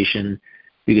conversation,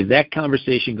 because that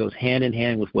conversation goes hand in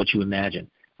hand with what you imagine.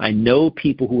 I know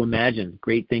people who imagine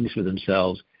great things for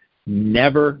themselves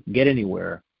never get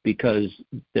anywhere, because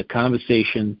the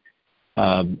conversation,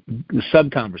 the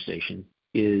sub-conversation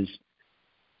is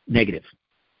negative.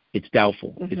 It's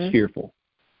doubtful. It's fearful.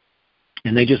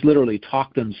 And they just literally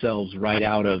talk themselves right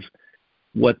out of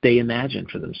what they imagine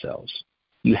for themselves.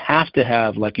 You have to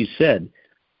have, like you said,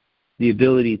 the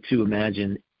ability to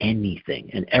imagine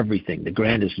anything and everything, the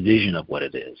grandest vision of what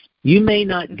it is. You may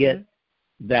not get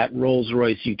that Rolls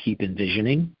Royce you keep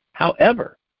envisioning.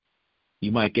 However,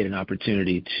 you might get an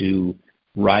opportunity to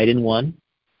ride in one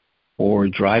or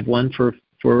drive one for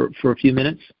a few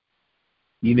minutes.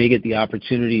 You may get the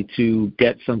opportunity to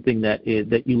get something that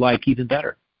you like even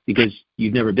better, because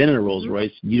you've never been in a Rolls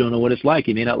Royce. You don't know what it's like.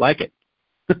 You may not like it.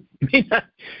 You may not,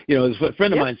 as a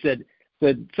friend of mine said,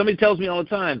 somebody tells me all the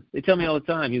time, they tell me all the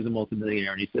time, he was a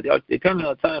multimillionaire, and he said, they tell me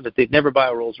all the time that they'd never buy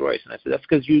a Rolls Royce. And I said, that's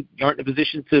because you aren't in a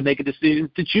position to make a decision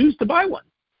to choose to buy one.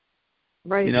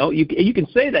 Right. You can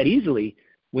say that easily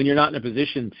when you're not in a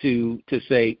position to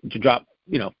drop,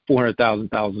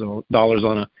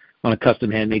 $400,000 on a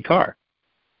custom handmade car.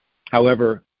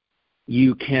 However,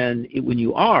 you can, when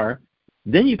you are,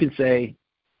 then you can say,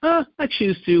 I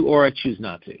choose to, or I choose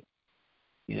not to.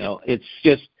 It's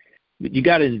just, you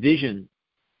got to envision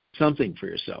something for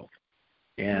yourself.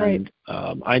 And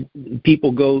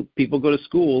people go to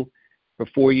school for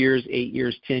 4 years, 8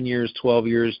 years, 10 years, 12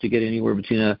 years to get anywhere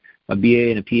between a BA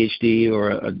and a PhD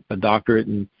or a doctorate,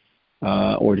 and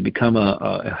or to become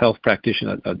a health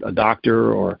practitioner, a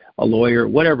doctor or a lawyer,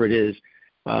 whatever it is.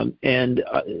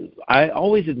 I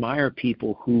always admire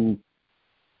people who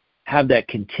have that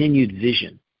continued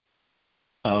vision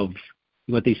of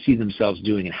what they see themselves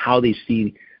doing and how they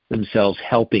see themselves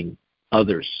helping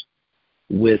others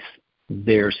with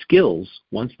their skills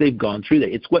once they've gone through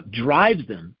that. It's what drives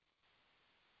them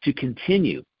to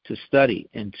continue to study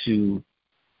and to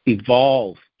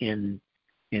evolve in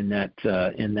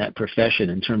that profession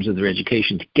in terms of their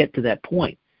education to get to that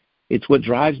point. It's what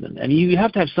drives them. I mean, you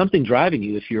have to have something driving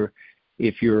you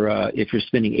if you're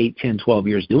spending 8, 10, 12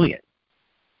 years doing it.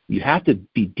 You have to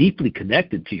be deeply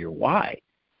connected to your why,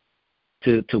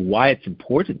 to why it's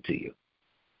important to you,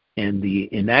 and the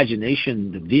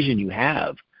imagination, the vision you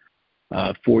have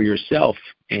for yourself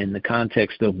in the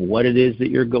context of what it is that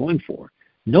you're going for.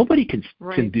 Nobody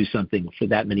can do something for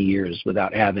that many years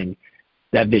without having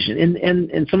that vision.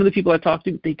 And some of the people I talk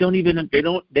to, they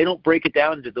don't break it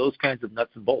down into those kinds of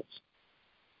nuts and bolts.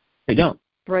 They don't.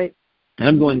 Right. And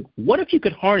I'm going, what if you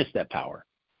could harness that power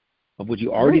of what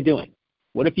you're already doing?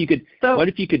 What if you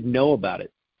could know about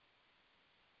it?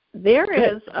 There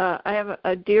is, I have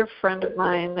a dear friend of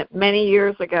mine that many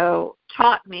years ago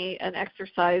taught me an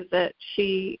exercise that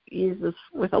she uses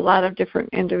with a lot of different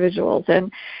individuals.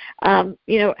 And,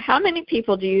 how many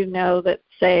people do you know that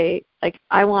say, like,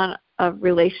 I want a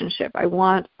relationship, I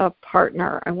want a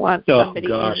partner, I want somebody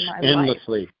in my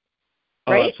endlessly. life?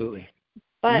 Right? Oh, absolutely.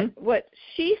 But what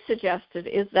she suggested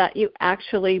is that you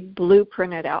actually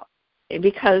blueprint it out.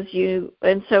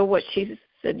 So what she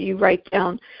said, you write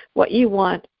down what you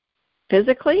want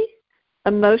physically,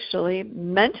 emotionally,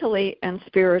 mentally, and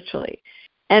spiritually.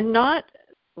 And not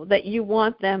that you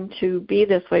want them to be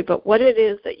this way, but what it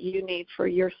is that you need for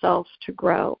yourself to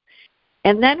grow.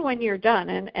 And then when you're done,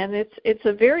 and it's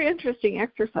a very interesting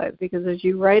exercise, because as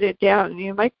you write it down,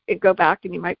 you might go back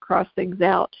and you might cross things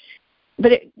out.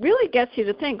 But it really gets you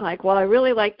to think, like, well, I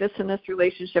really like this in this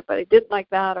relationship, but I didn't like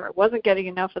that, or I wasn't getting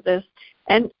enough of this.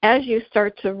 And as you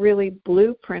start to really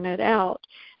blueprint it out,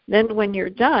 then when you're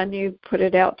done, you put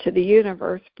it out to the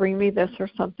universe, bring me this or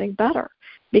something better.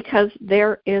 Because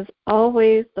there is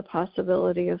always the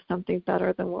possibility of something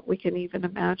better than what we can even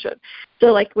imagine. So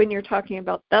like when you're talking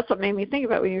about, that's what made me think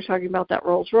about when you're talking about that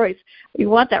Rolls Royce. You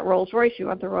want that Rolls Royce, you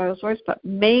want the Rolls Royce, but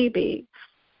maybe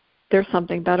there's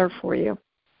something better for you.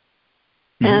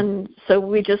 Mm-hmm. And so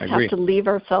we just have to leave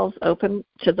ourselves open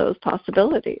to those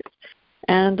possibilities.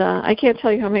 And I can't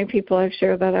tell you how many people I've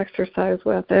shared that exercise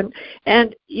with.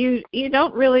 And you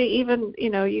don't really even,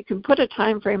 you can put a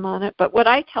time frame on it. But what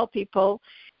I tell people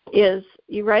is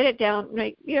you write it down,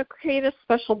 create a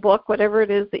special book, whatever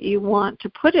it is that you want to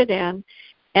put it in,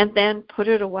 and then put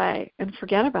it away and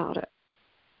forget about it.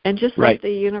 And just let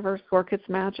the universe work its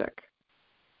magic.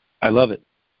 I love it.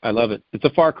 It's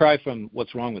a far cry from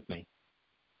what's wrong with me,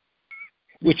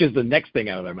 which is the next thing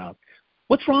out of their mouth.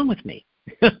 What's wrong with me?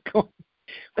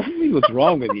 What do you mean, what's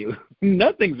wrong with you?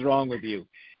 Nothing's wrong with you.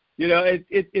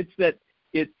 It's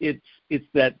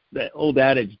that old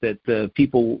adage that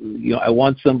people, I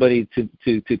want somebody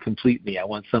to complete me. I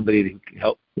want somebody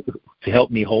to help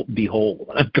me be whole.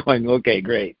 And I'm going, okay,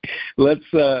 great. Let's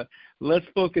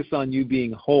focus on you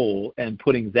being whole and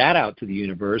putting that out to the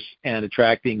universe and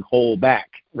attracting whole back,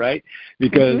 right?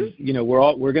 Because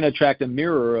we're going to attract a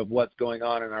mirror of what's going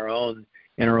on in our own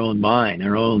mind,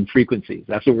 our own frequencies.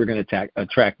 That's what we're going to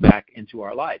attract back into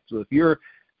our life. So if you're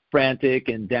frantic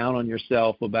and down on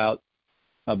yourself about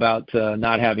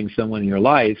not having someone in your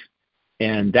life,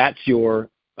 and that's your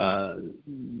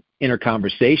inner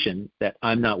conversation that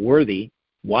I'm not worthy.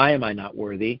 Why am I not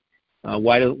worthy?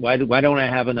 Why don't I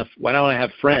have enough? Why don't I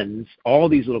have friends? All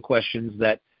these little questions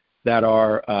that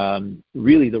are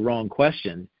really the wrong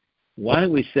question. Why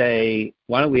don't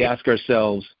we ask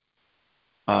ourselves,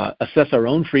 assess our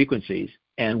own frequencies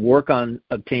and work on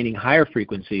obtaining higher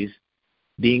frequencies,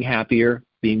 being happier,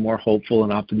 being more hopeful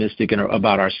and optimistic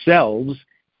about ourselves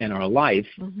and our life.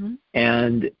 Mm-hmm.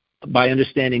 And by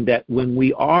understanding that when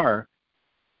we are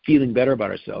feeling better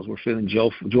about ourselves, we're feeling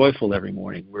joyful every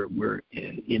morning, we're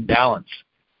in balance,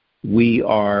 we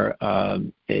are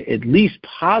at least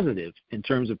positive in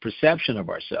terms of perception of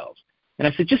ourselves. And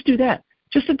I said, just do that.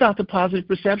 Just adopt a positive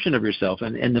perception of yourself,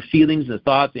 and the feelings, the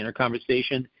thoughts, the inner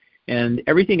conversation, and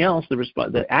everything else,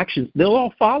 the actions, they'll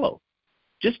all follow.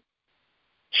 Just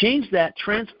change that,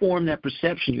 transform that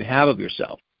perception you have of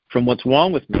yourself from what's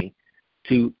wrong with me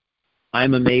to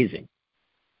I'm amazing.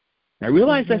 And I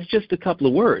realize that's just a couple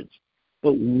of words,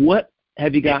 but what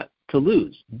have you got to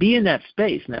lose? Be in that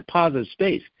space, in that positive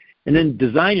space, and then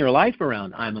design your life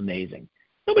around I'm amazing.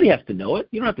 Nobody has to know it.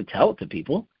 You don't have to tell it to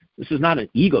people. This is not an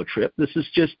ego trip. This is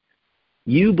just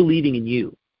you believing in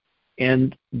you.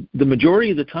 And the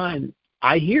majority of the time,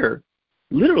 I hear,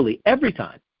 literally every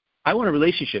time, I want a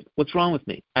relationship. What's wrong with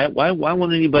me? Why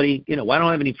won't anybody, why don't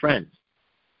I have any friends?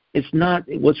 It's not,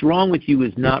 what's wrong with you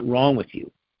is not wrong with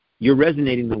you. You're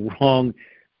resonating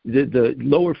the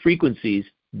lower frequencies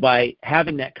by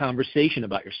having that conversation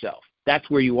about yourself. That's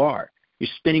where you are. You're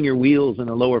spinning your wheels in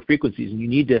the lower frequencies, and you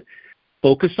need to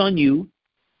focus on you,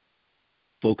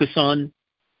 focus on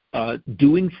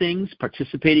doing things,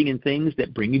 participating in things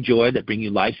that bring you joy, that bring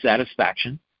you life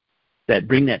satisfaction, that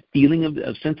bring that feeling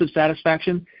of sense of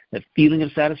satisfaction, that feeling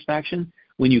of satisfaction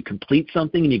when you complete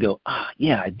something and you go,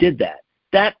 yeah, I did that.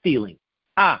 That feeling.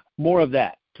 More of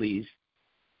that, please.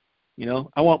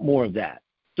 I want more of that.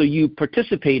 So you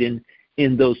participate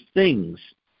in those things.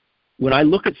 When I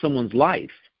look at someone's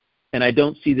life and I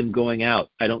don't see them going out,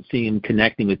 I don't see them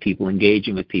connecting with people,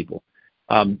 engaging with people,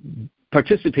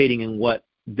 participating in what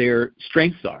their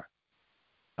strengths are.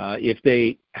 If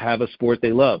they have a sport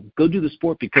they love, go do the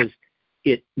sport because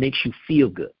it makes you feel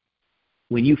good.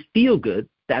 When you feel good,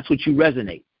 that's what you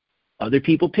resonate. Other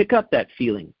people pick up that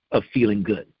feeling of feeling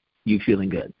good, you feeling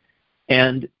good.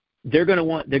 And they're going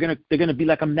to be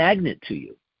like a magnet to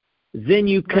you. Then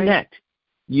you connect.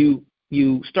 Right.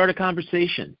 You start a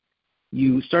conversation.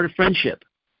 You start a friendship.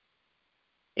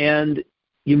 And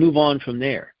you move on from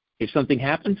there. If something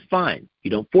happens, fine.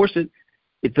 You don't force it.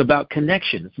 It's about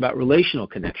connection. It's about relational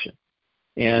connection.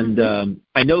 And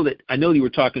I know you were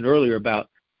talking earlier about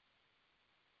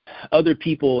other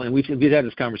people, and we've had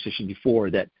this conversation before,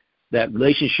 that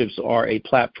relationships are a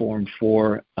platform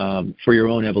for your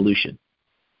own evolution.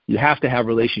 You have to have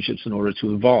relationships in order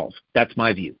to evolve. That's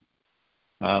my view.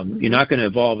 You're not going to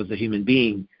evolve as a human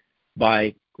being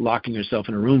by locking yourself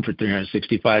in a room for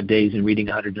 365 days and reading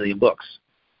 100 million books.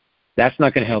 That's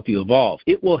not going to help you evolve.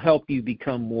 It will help you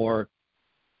become more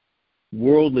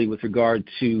worldly with regard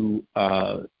to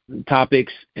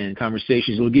topics and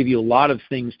conversations. It will give you a lot of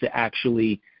things to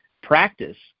actually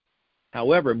practice.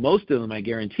 However, most of them, I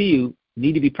guarantee you,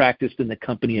 need to be practiced in the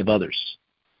company of others,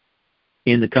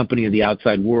 in the company of the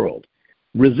outside world.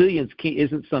 Resilience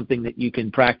isn't something that you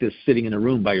can practice sitting in a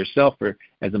room by yourself or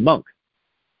as a monk.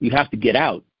 You have to get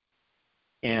out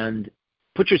and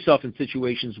put yourself in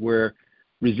situations where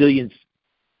resilience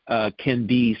can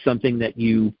be something that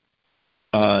you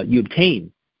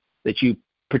obtain, that you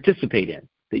participate in,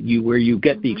 where you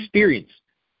get the experience,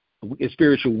 a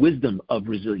spiritual wisdom of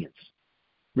resilience,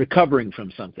 recovering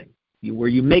from something, where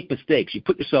you make mistakes. You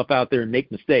put yourself out there and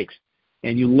make mistakes,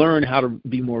 and you learn how to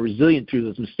be more resilient through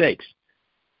those mistakes.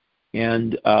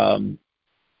 And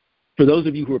for those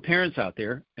of you who are parents out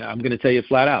there, I'm going to tell you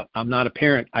flat out, I'm not a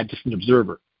parent. I'm just an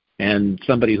observer and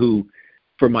somebody who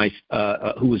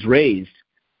was raised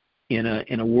in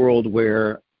a world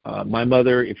where my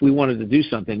mother, if we wanted to do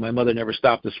something, my mother never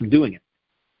stopped us from doing it.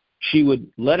 She would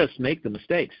let us make the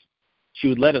mistakes. She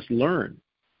would let us learn.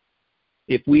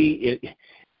 If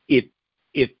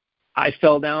I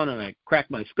fell down and I cracked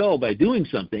my skull by doing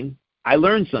something, I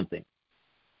learned something.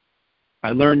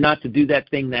 I learned not to do that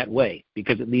thing that way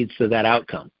because it leads to that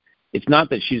outcome. It's not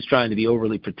that she's trying to be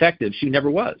overly protective. She never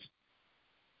was.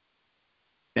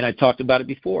 And I talked about it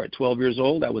before. At 12 years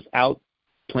old, I was out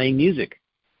playing music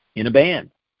in a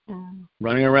band,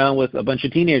 running around with a bunch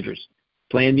of teenagers,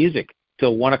 playing music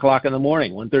till 1 o'clock in the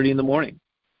morning, 1:30 in the morning.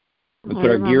 We put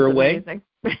our gear away,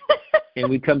 and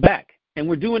we come back. And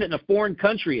we're doing it in a foreign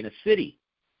country, in a city,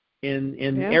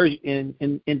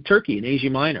 in Turkey, in Asia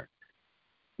Minor.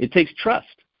 It takes trust.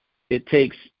 It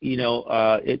takes,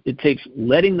 it takes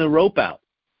letting the rope out.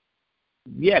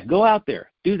 Yeah, go out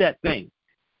there, do that thing.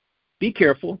 Be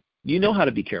careful. You know how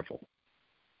to be careful.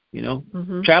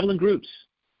 Travel in groups.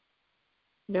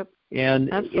 Yep.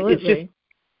 And absolutely. It's just,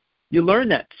 you learn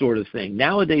that sort of thing.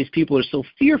 Nowadays, people are so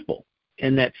fearful,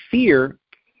 and that fear,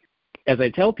 as I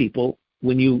tell people,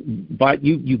 when you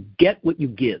get what you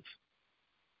give.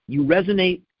 You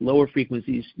resonate lower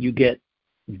frequencies. You get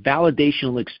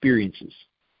validational experiences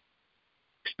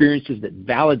that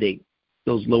validate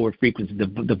those lower frequencies,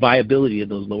 the viability of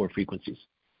those lower frequencies.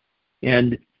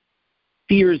 And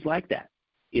fear is like that.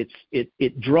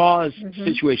 It draws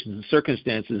situations and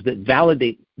circumstances that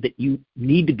validate that you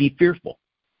need to be fearful.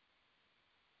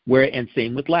 And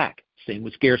same with lack, same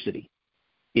with scarcity.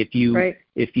 If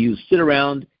you sit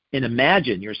around and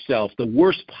imagine yourself the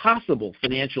worst possible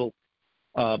financial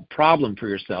problem for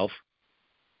yourself,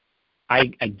 I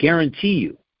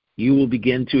guarantee you will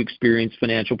begin to experience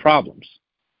financial problems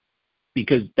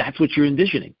because that's what you're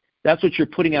envisioning. That's what you're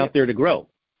putting out there to grow.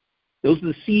 Those are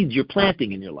the seeds you're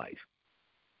planting in your life.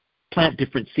 Plant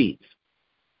different seeds.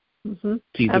 Mm-hmm.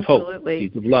 Seeds Absolutely. of hope,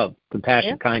 seeds of love,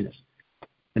 compassion, kindness.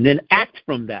 And then act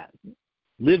from that.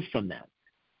 Live from that.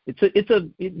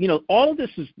 All of this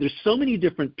there's so many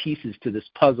different pieces to this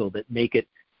puzzle that make it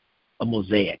a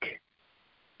mosaic.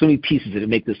 So many pieces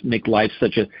that make life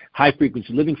such a high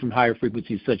frequency, living from higher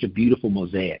frequencies, such a beautiful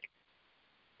mosaic.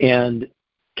 And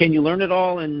can you learn it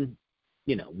all in,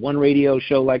 one radio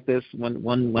show like this,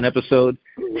 one episode?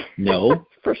 No.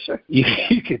 For sure.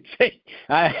 You could say,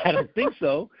 I don't think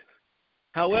so.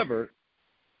 However,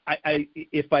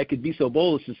 if I could be so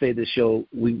bold as to say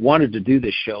we wanted to do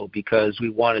this show because we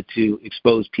wanted to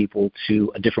expose people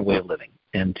to a different way of living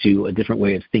and to a different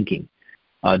way of thinking,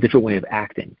 a different way of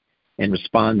acting and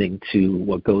responding to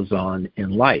what goes on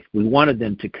in life. We wanted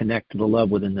them to connect to the love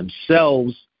within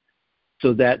themselves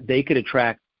so that they could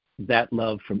attract that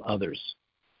love from others.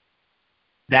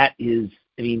 That is,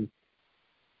 if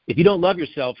you don't love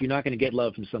yourself, you're not going to get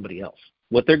love from somebody else.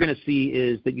 What they're going to see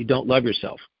is that you don't love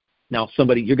yourself. Now,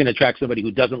 you're going to attract somebody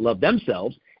who doesn't love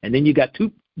themselves, and then you got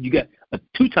two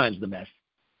times the mess,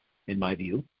 in my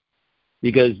view,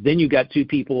 because then you got two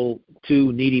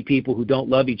needy people who don't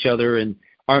love each other and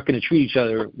aren't going to treat each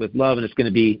other with love, and it's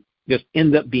going to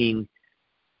end up being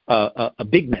a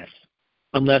big mess,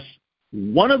 unless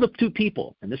one of the two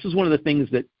people, and this is one of the things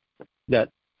that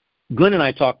Glenn and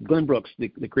I talked. Glenn Brooks, the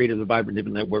creator of the Vibrant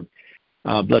Living Network,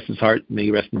 bless his heart, may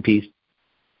he rest in peace.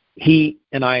 He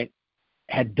and I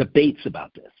had debates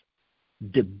about this,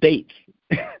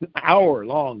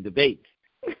 hour-long debates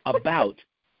about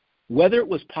whether it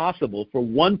was possible for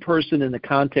one person in the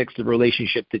context of a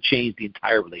relationship to change the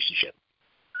entire relationship.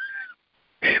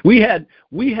 We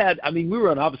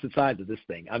were on opposite sides of this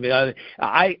thing. I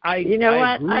You know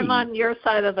what? agree. I'm on your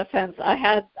side of the fence. I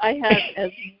had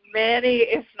as many,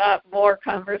 if not more,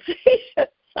 conversations.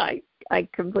 I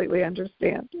completely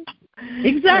understand.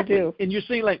 Exactly. I do. And you're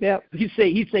saying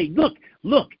he'd say,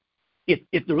 look,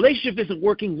 if the relationship isn't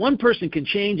working, one person can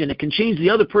change and it can change the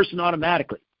other person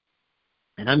automatically.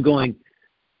 And I'm going,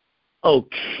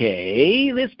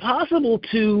 okay, it's possible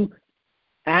to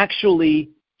actually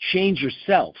change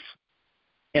yourself.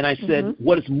 And I said,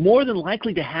 what is more than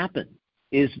likely to happen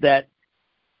is that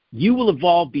you will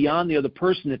evolve beyond the other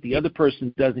person if the other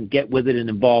person doesn't get with it and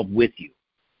evolve with you.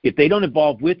 If they don't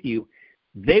evolve with you,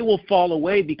 they will fall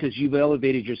away because you've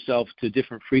elevated yourself to a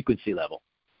different frequency level.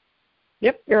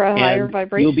 Yep, you're a higher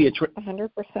vibration. You'll be 100%.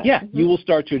 Yeah, you will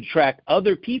start to attract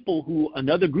other people,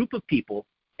 another group of people,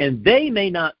 and they may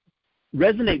not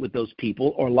resonate with those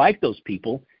people or like those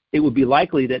people. It would be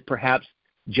likely that perhaps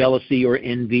jealousy or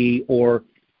envy or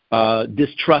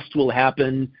distrust will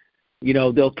happen.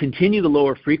 They'll continue the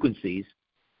lower frequencies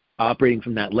operating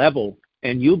from that level,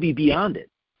 and you'll be beyond it.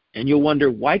 And you'll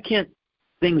wonder, why can't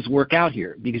things work out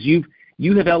here? Because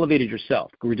you have elevated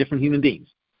yourself. We're different human beings.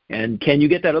 And can you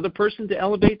get that other person to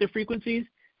elevate their frequencies?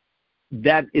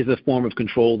 That is a form of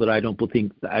control that I don't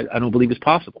believe is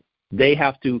possible. They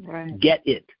have to get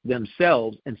it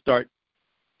themselves and start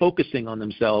focusing on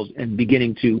themselves and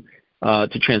beginning to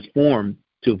transform,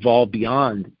 to evolve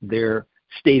beyond their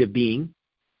state of being,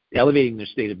 elevating their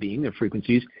state of being, their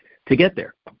frequencies, to get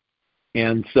there.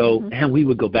 And so, and we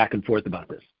would go back and forth about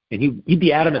this. And he'd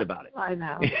be adamant about it. I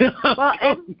know. Well,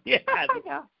 I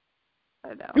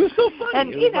know. It was so funny.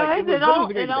 And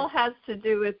it all has to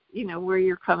do with where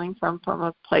you're coming from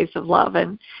a place of love,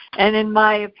 and in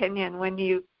my opinion, when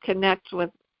you connect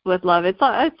with love,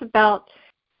 it's about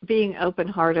being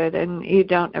open-hearted, and you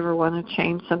don't ever want to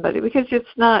change somebody because you're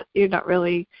not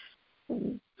really.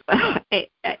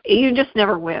 You just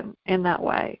never win in that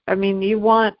way. I mean, you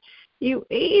want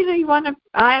to,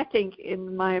 I think,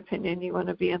 in my opinion, you want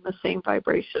to be in the same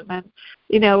vibration.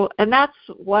 And that's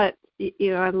what,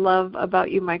 I love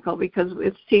about you, Michael, because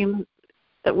it seems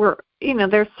that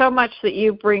there's so much that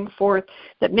you bring forth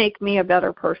that make me a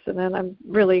better person. And I'm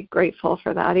really grateful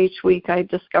for that. Each week I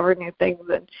discover new things,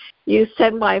 and you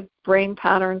send my brain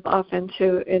patterns off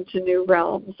into new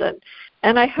realms.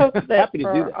 And I hope that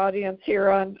for our audience here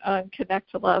on Connect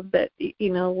to Love that,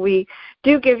 we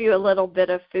do give you a little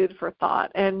bit of food for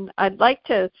thought. And I'd like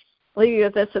to leave you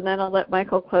with this, and then I'll let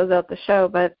Michael close out the show.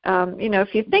 But,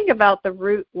 if you think about the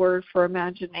root word for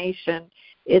imagination,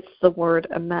 it's the word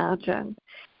imagine.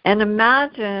 And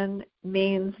imagine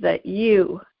means that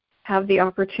you have the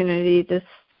opportunity to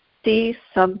see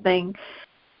something,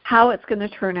 how it's going to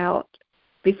turn out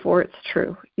before it's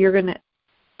true. You're going to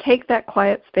take that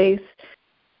quiet space.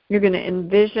 You're going to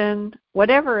envision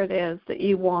whatever it is that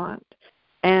you want,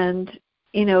 and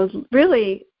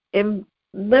really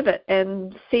live it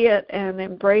and see it and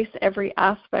embrace every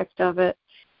aspect of it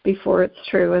before it's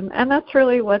true. And that's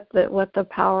really what the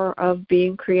power of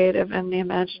being creative and the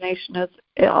imagination is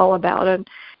all about.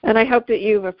 And I hope that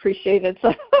you've appreciated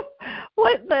some of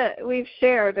what we've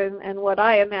shared and what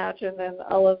I imagine and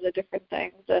all of the different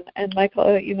things. And Michael,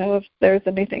 if there's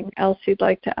anything else you'd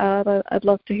like to add, I'd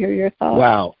love to hear your thoughts.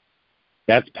 Wow.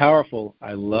 That's powerful.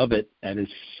 I love it. That is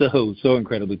so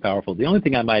incredibly powerful. The only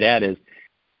thing I might add is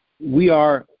we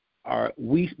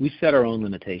set our own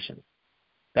limitations.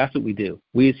 That's what we do.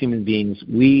 We as human beings,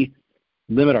 we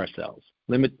limit ourselves,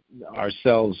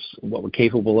 what we're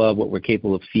capable of, what we're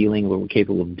capable of feeling, what we're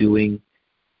capable of doing.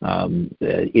 And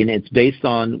it's based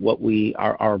on what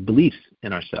our beliefs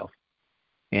in ourselves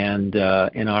and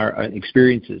in our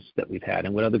experiences that we've had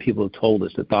and what other people have told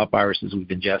us, the thought viruses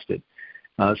we've ingested.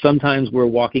 Sometimes we're a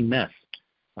walking mess,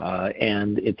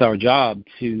 and it's our job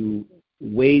to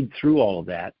wade through all of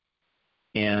that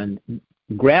and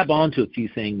grab onto a few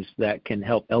things that can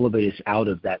help elevate us out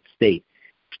of that state.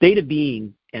 State of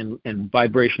being and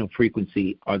vibrational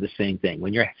frequency are the same thing.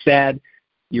 When you're sad,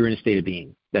 you're in a state of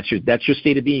being. That's your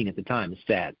state of being at the time. It's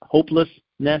sad.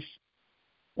 Hopelessness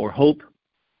or hope,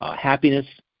 happiness,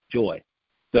 joy.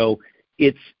 So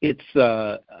it's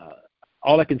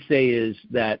all I can say is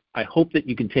that I hope that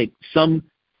you can take some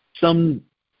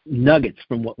nuggets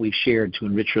from what we've shared to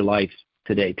enrich your life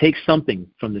today. Take something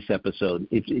from this episode.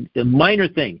 It's a minor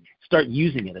thing. Start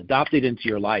using it. Adopt it into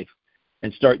your life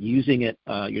and start using it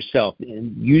yourself.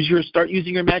 And start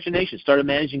using your imagination. Start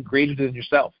imagining greater than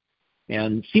yourself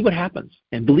and see what happens.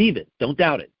 And believe it. Don't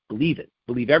doubt it. Believe it.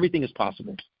 Believe everything is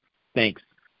possible. Thanks.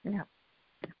 Yeah.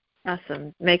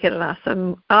 Awesome. Make it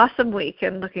an awesome week,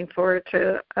 and looking forward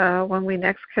to when we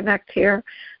next connect here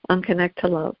on Connect to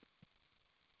Love.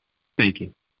 Thank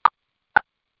you.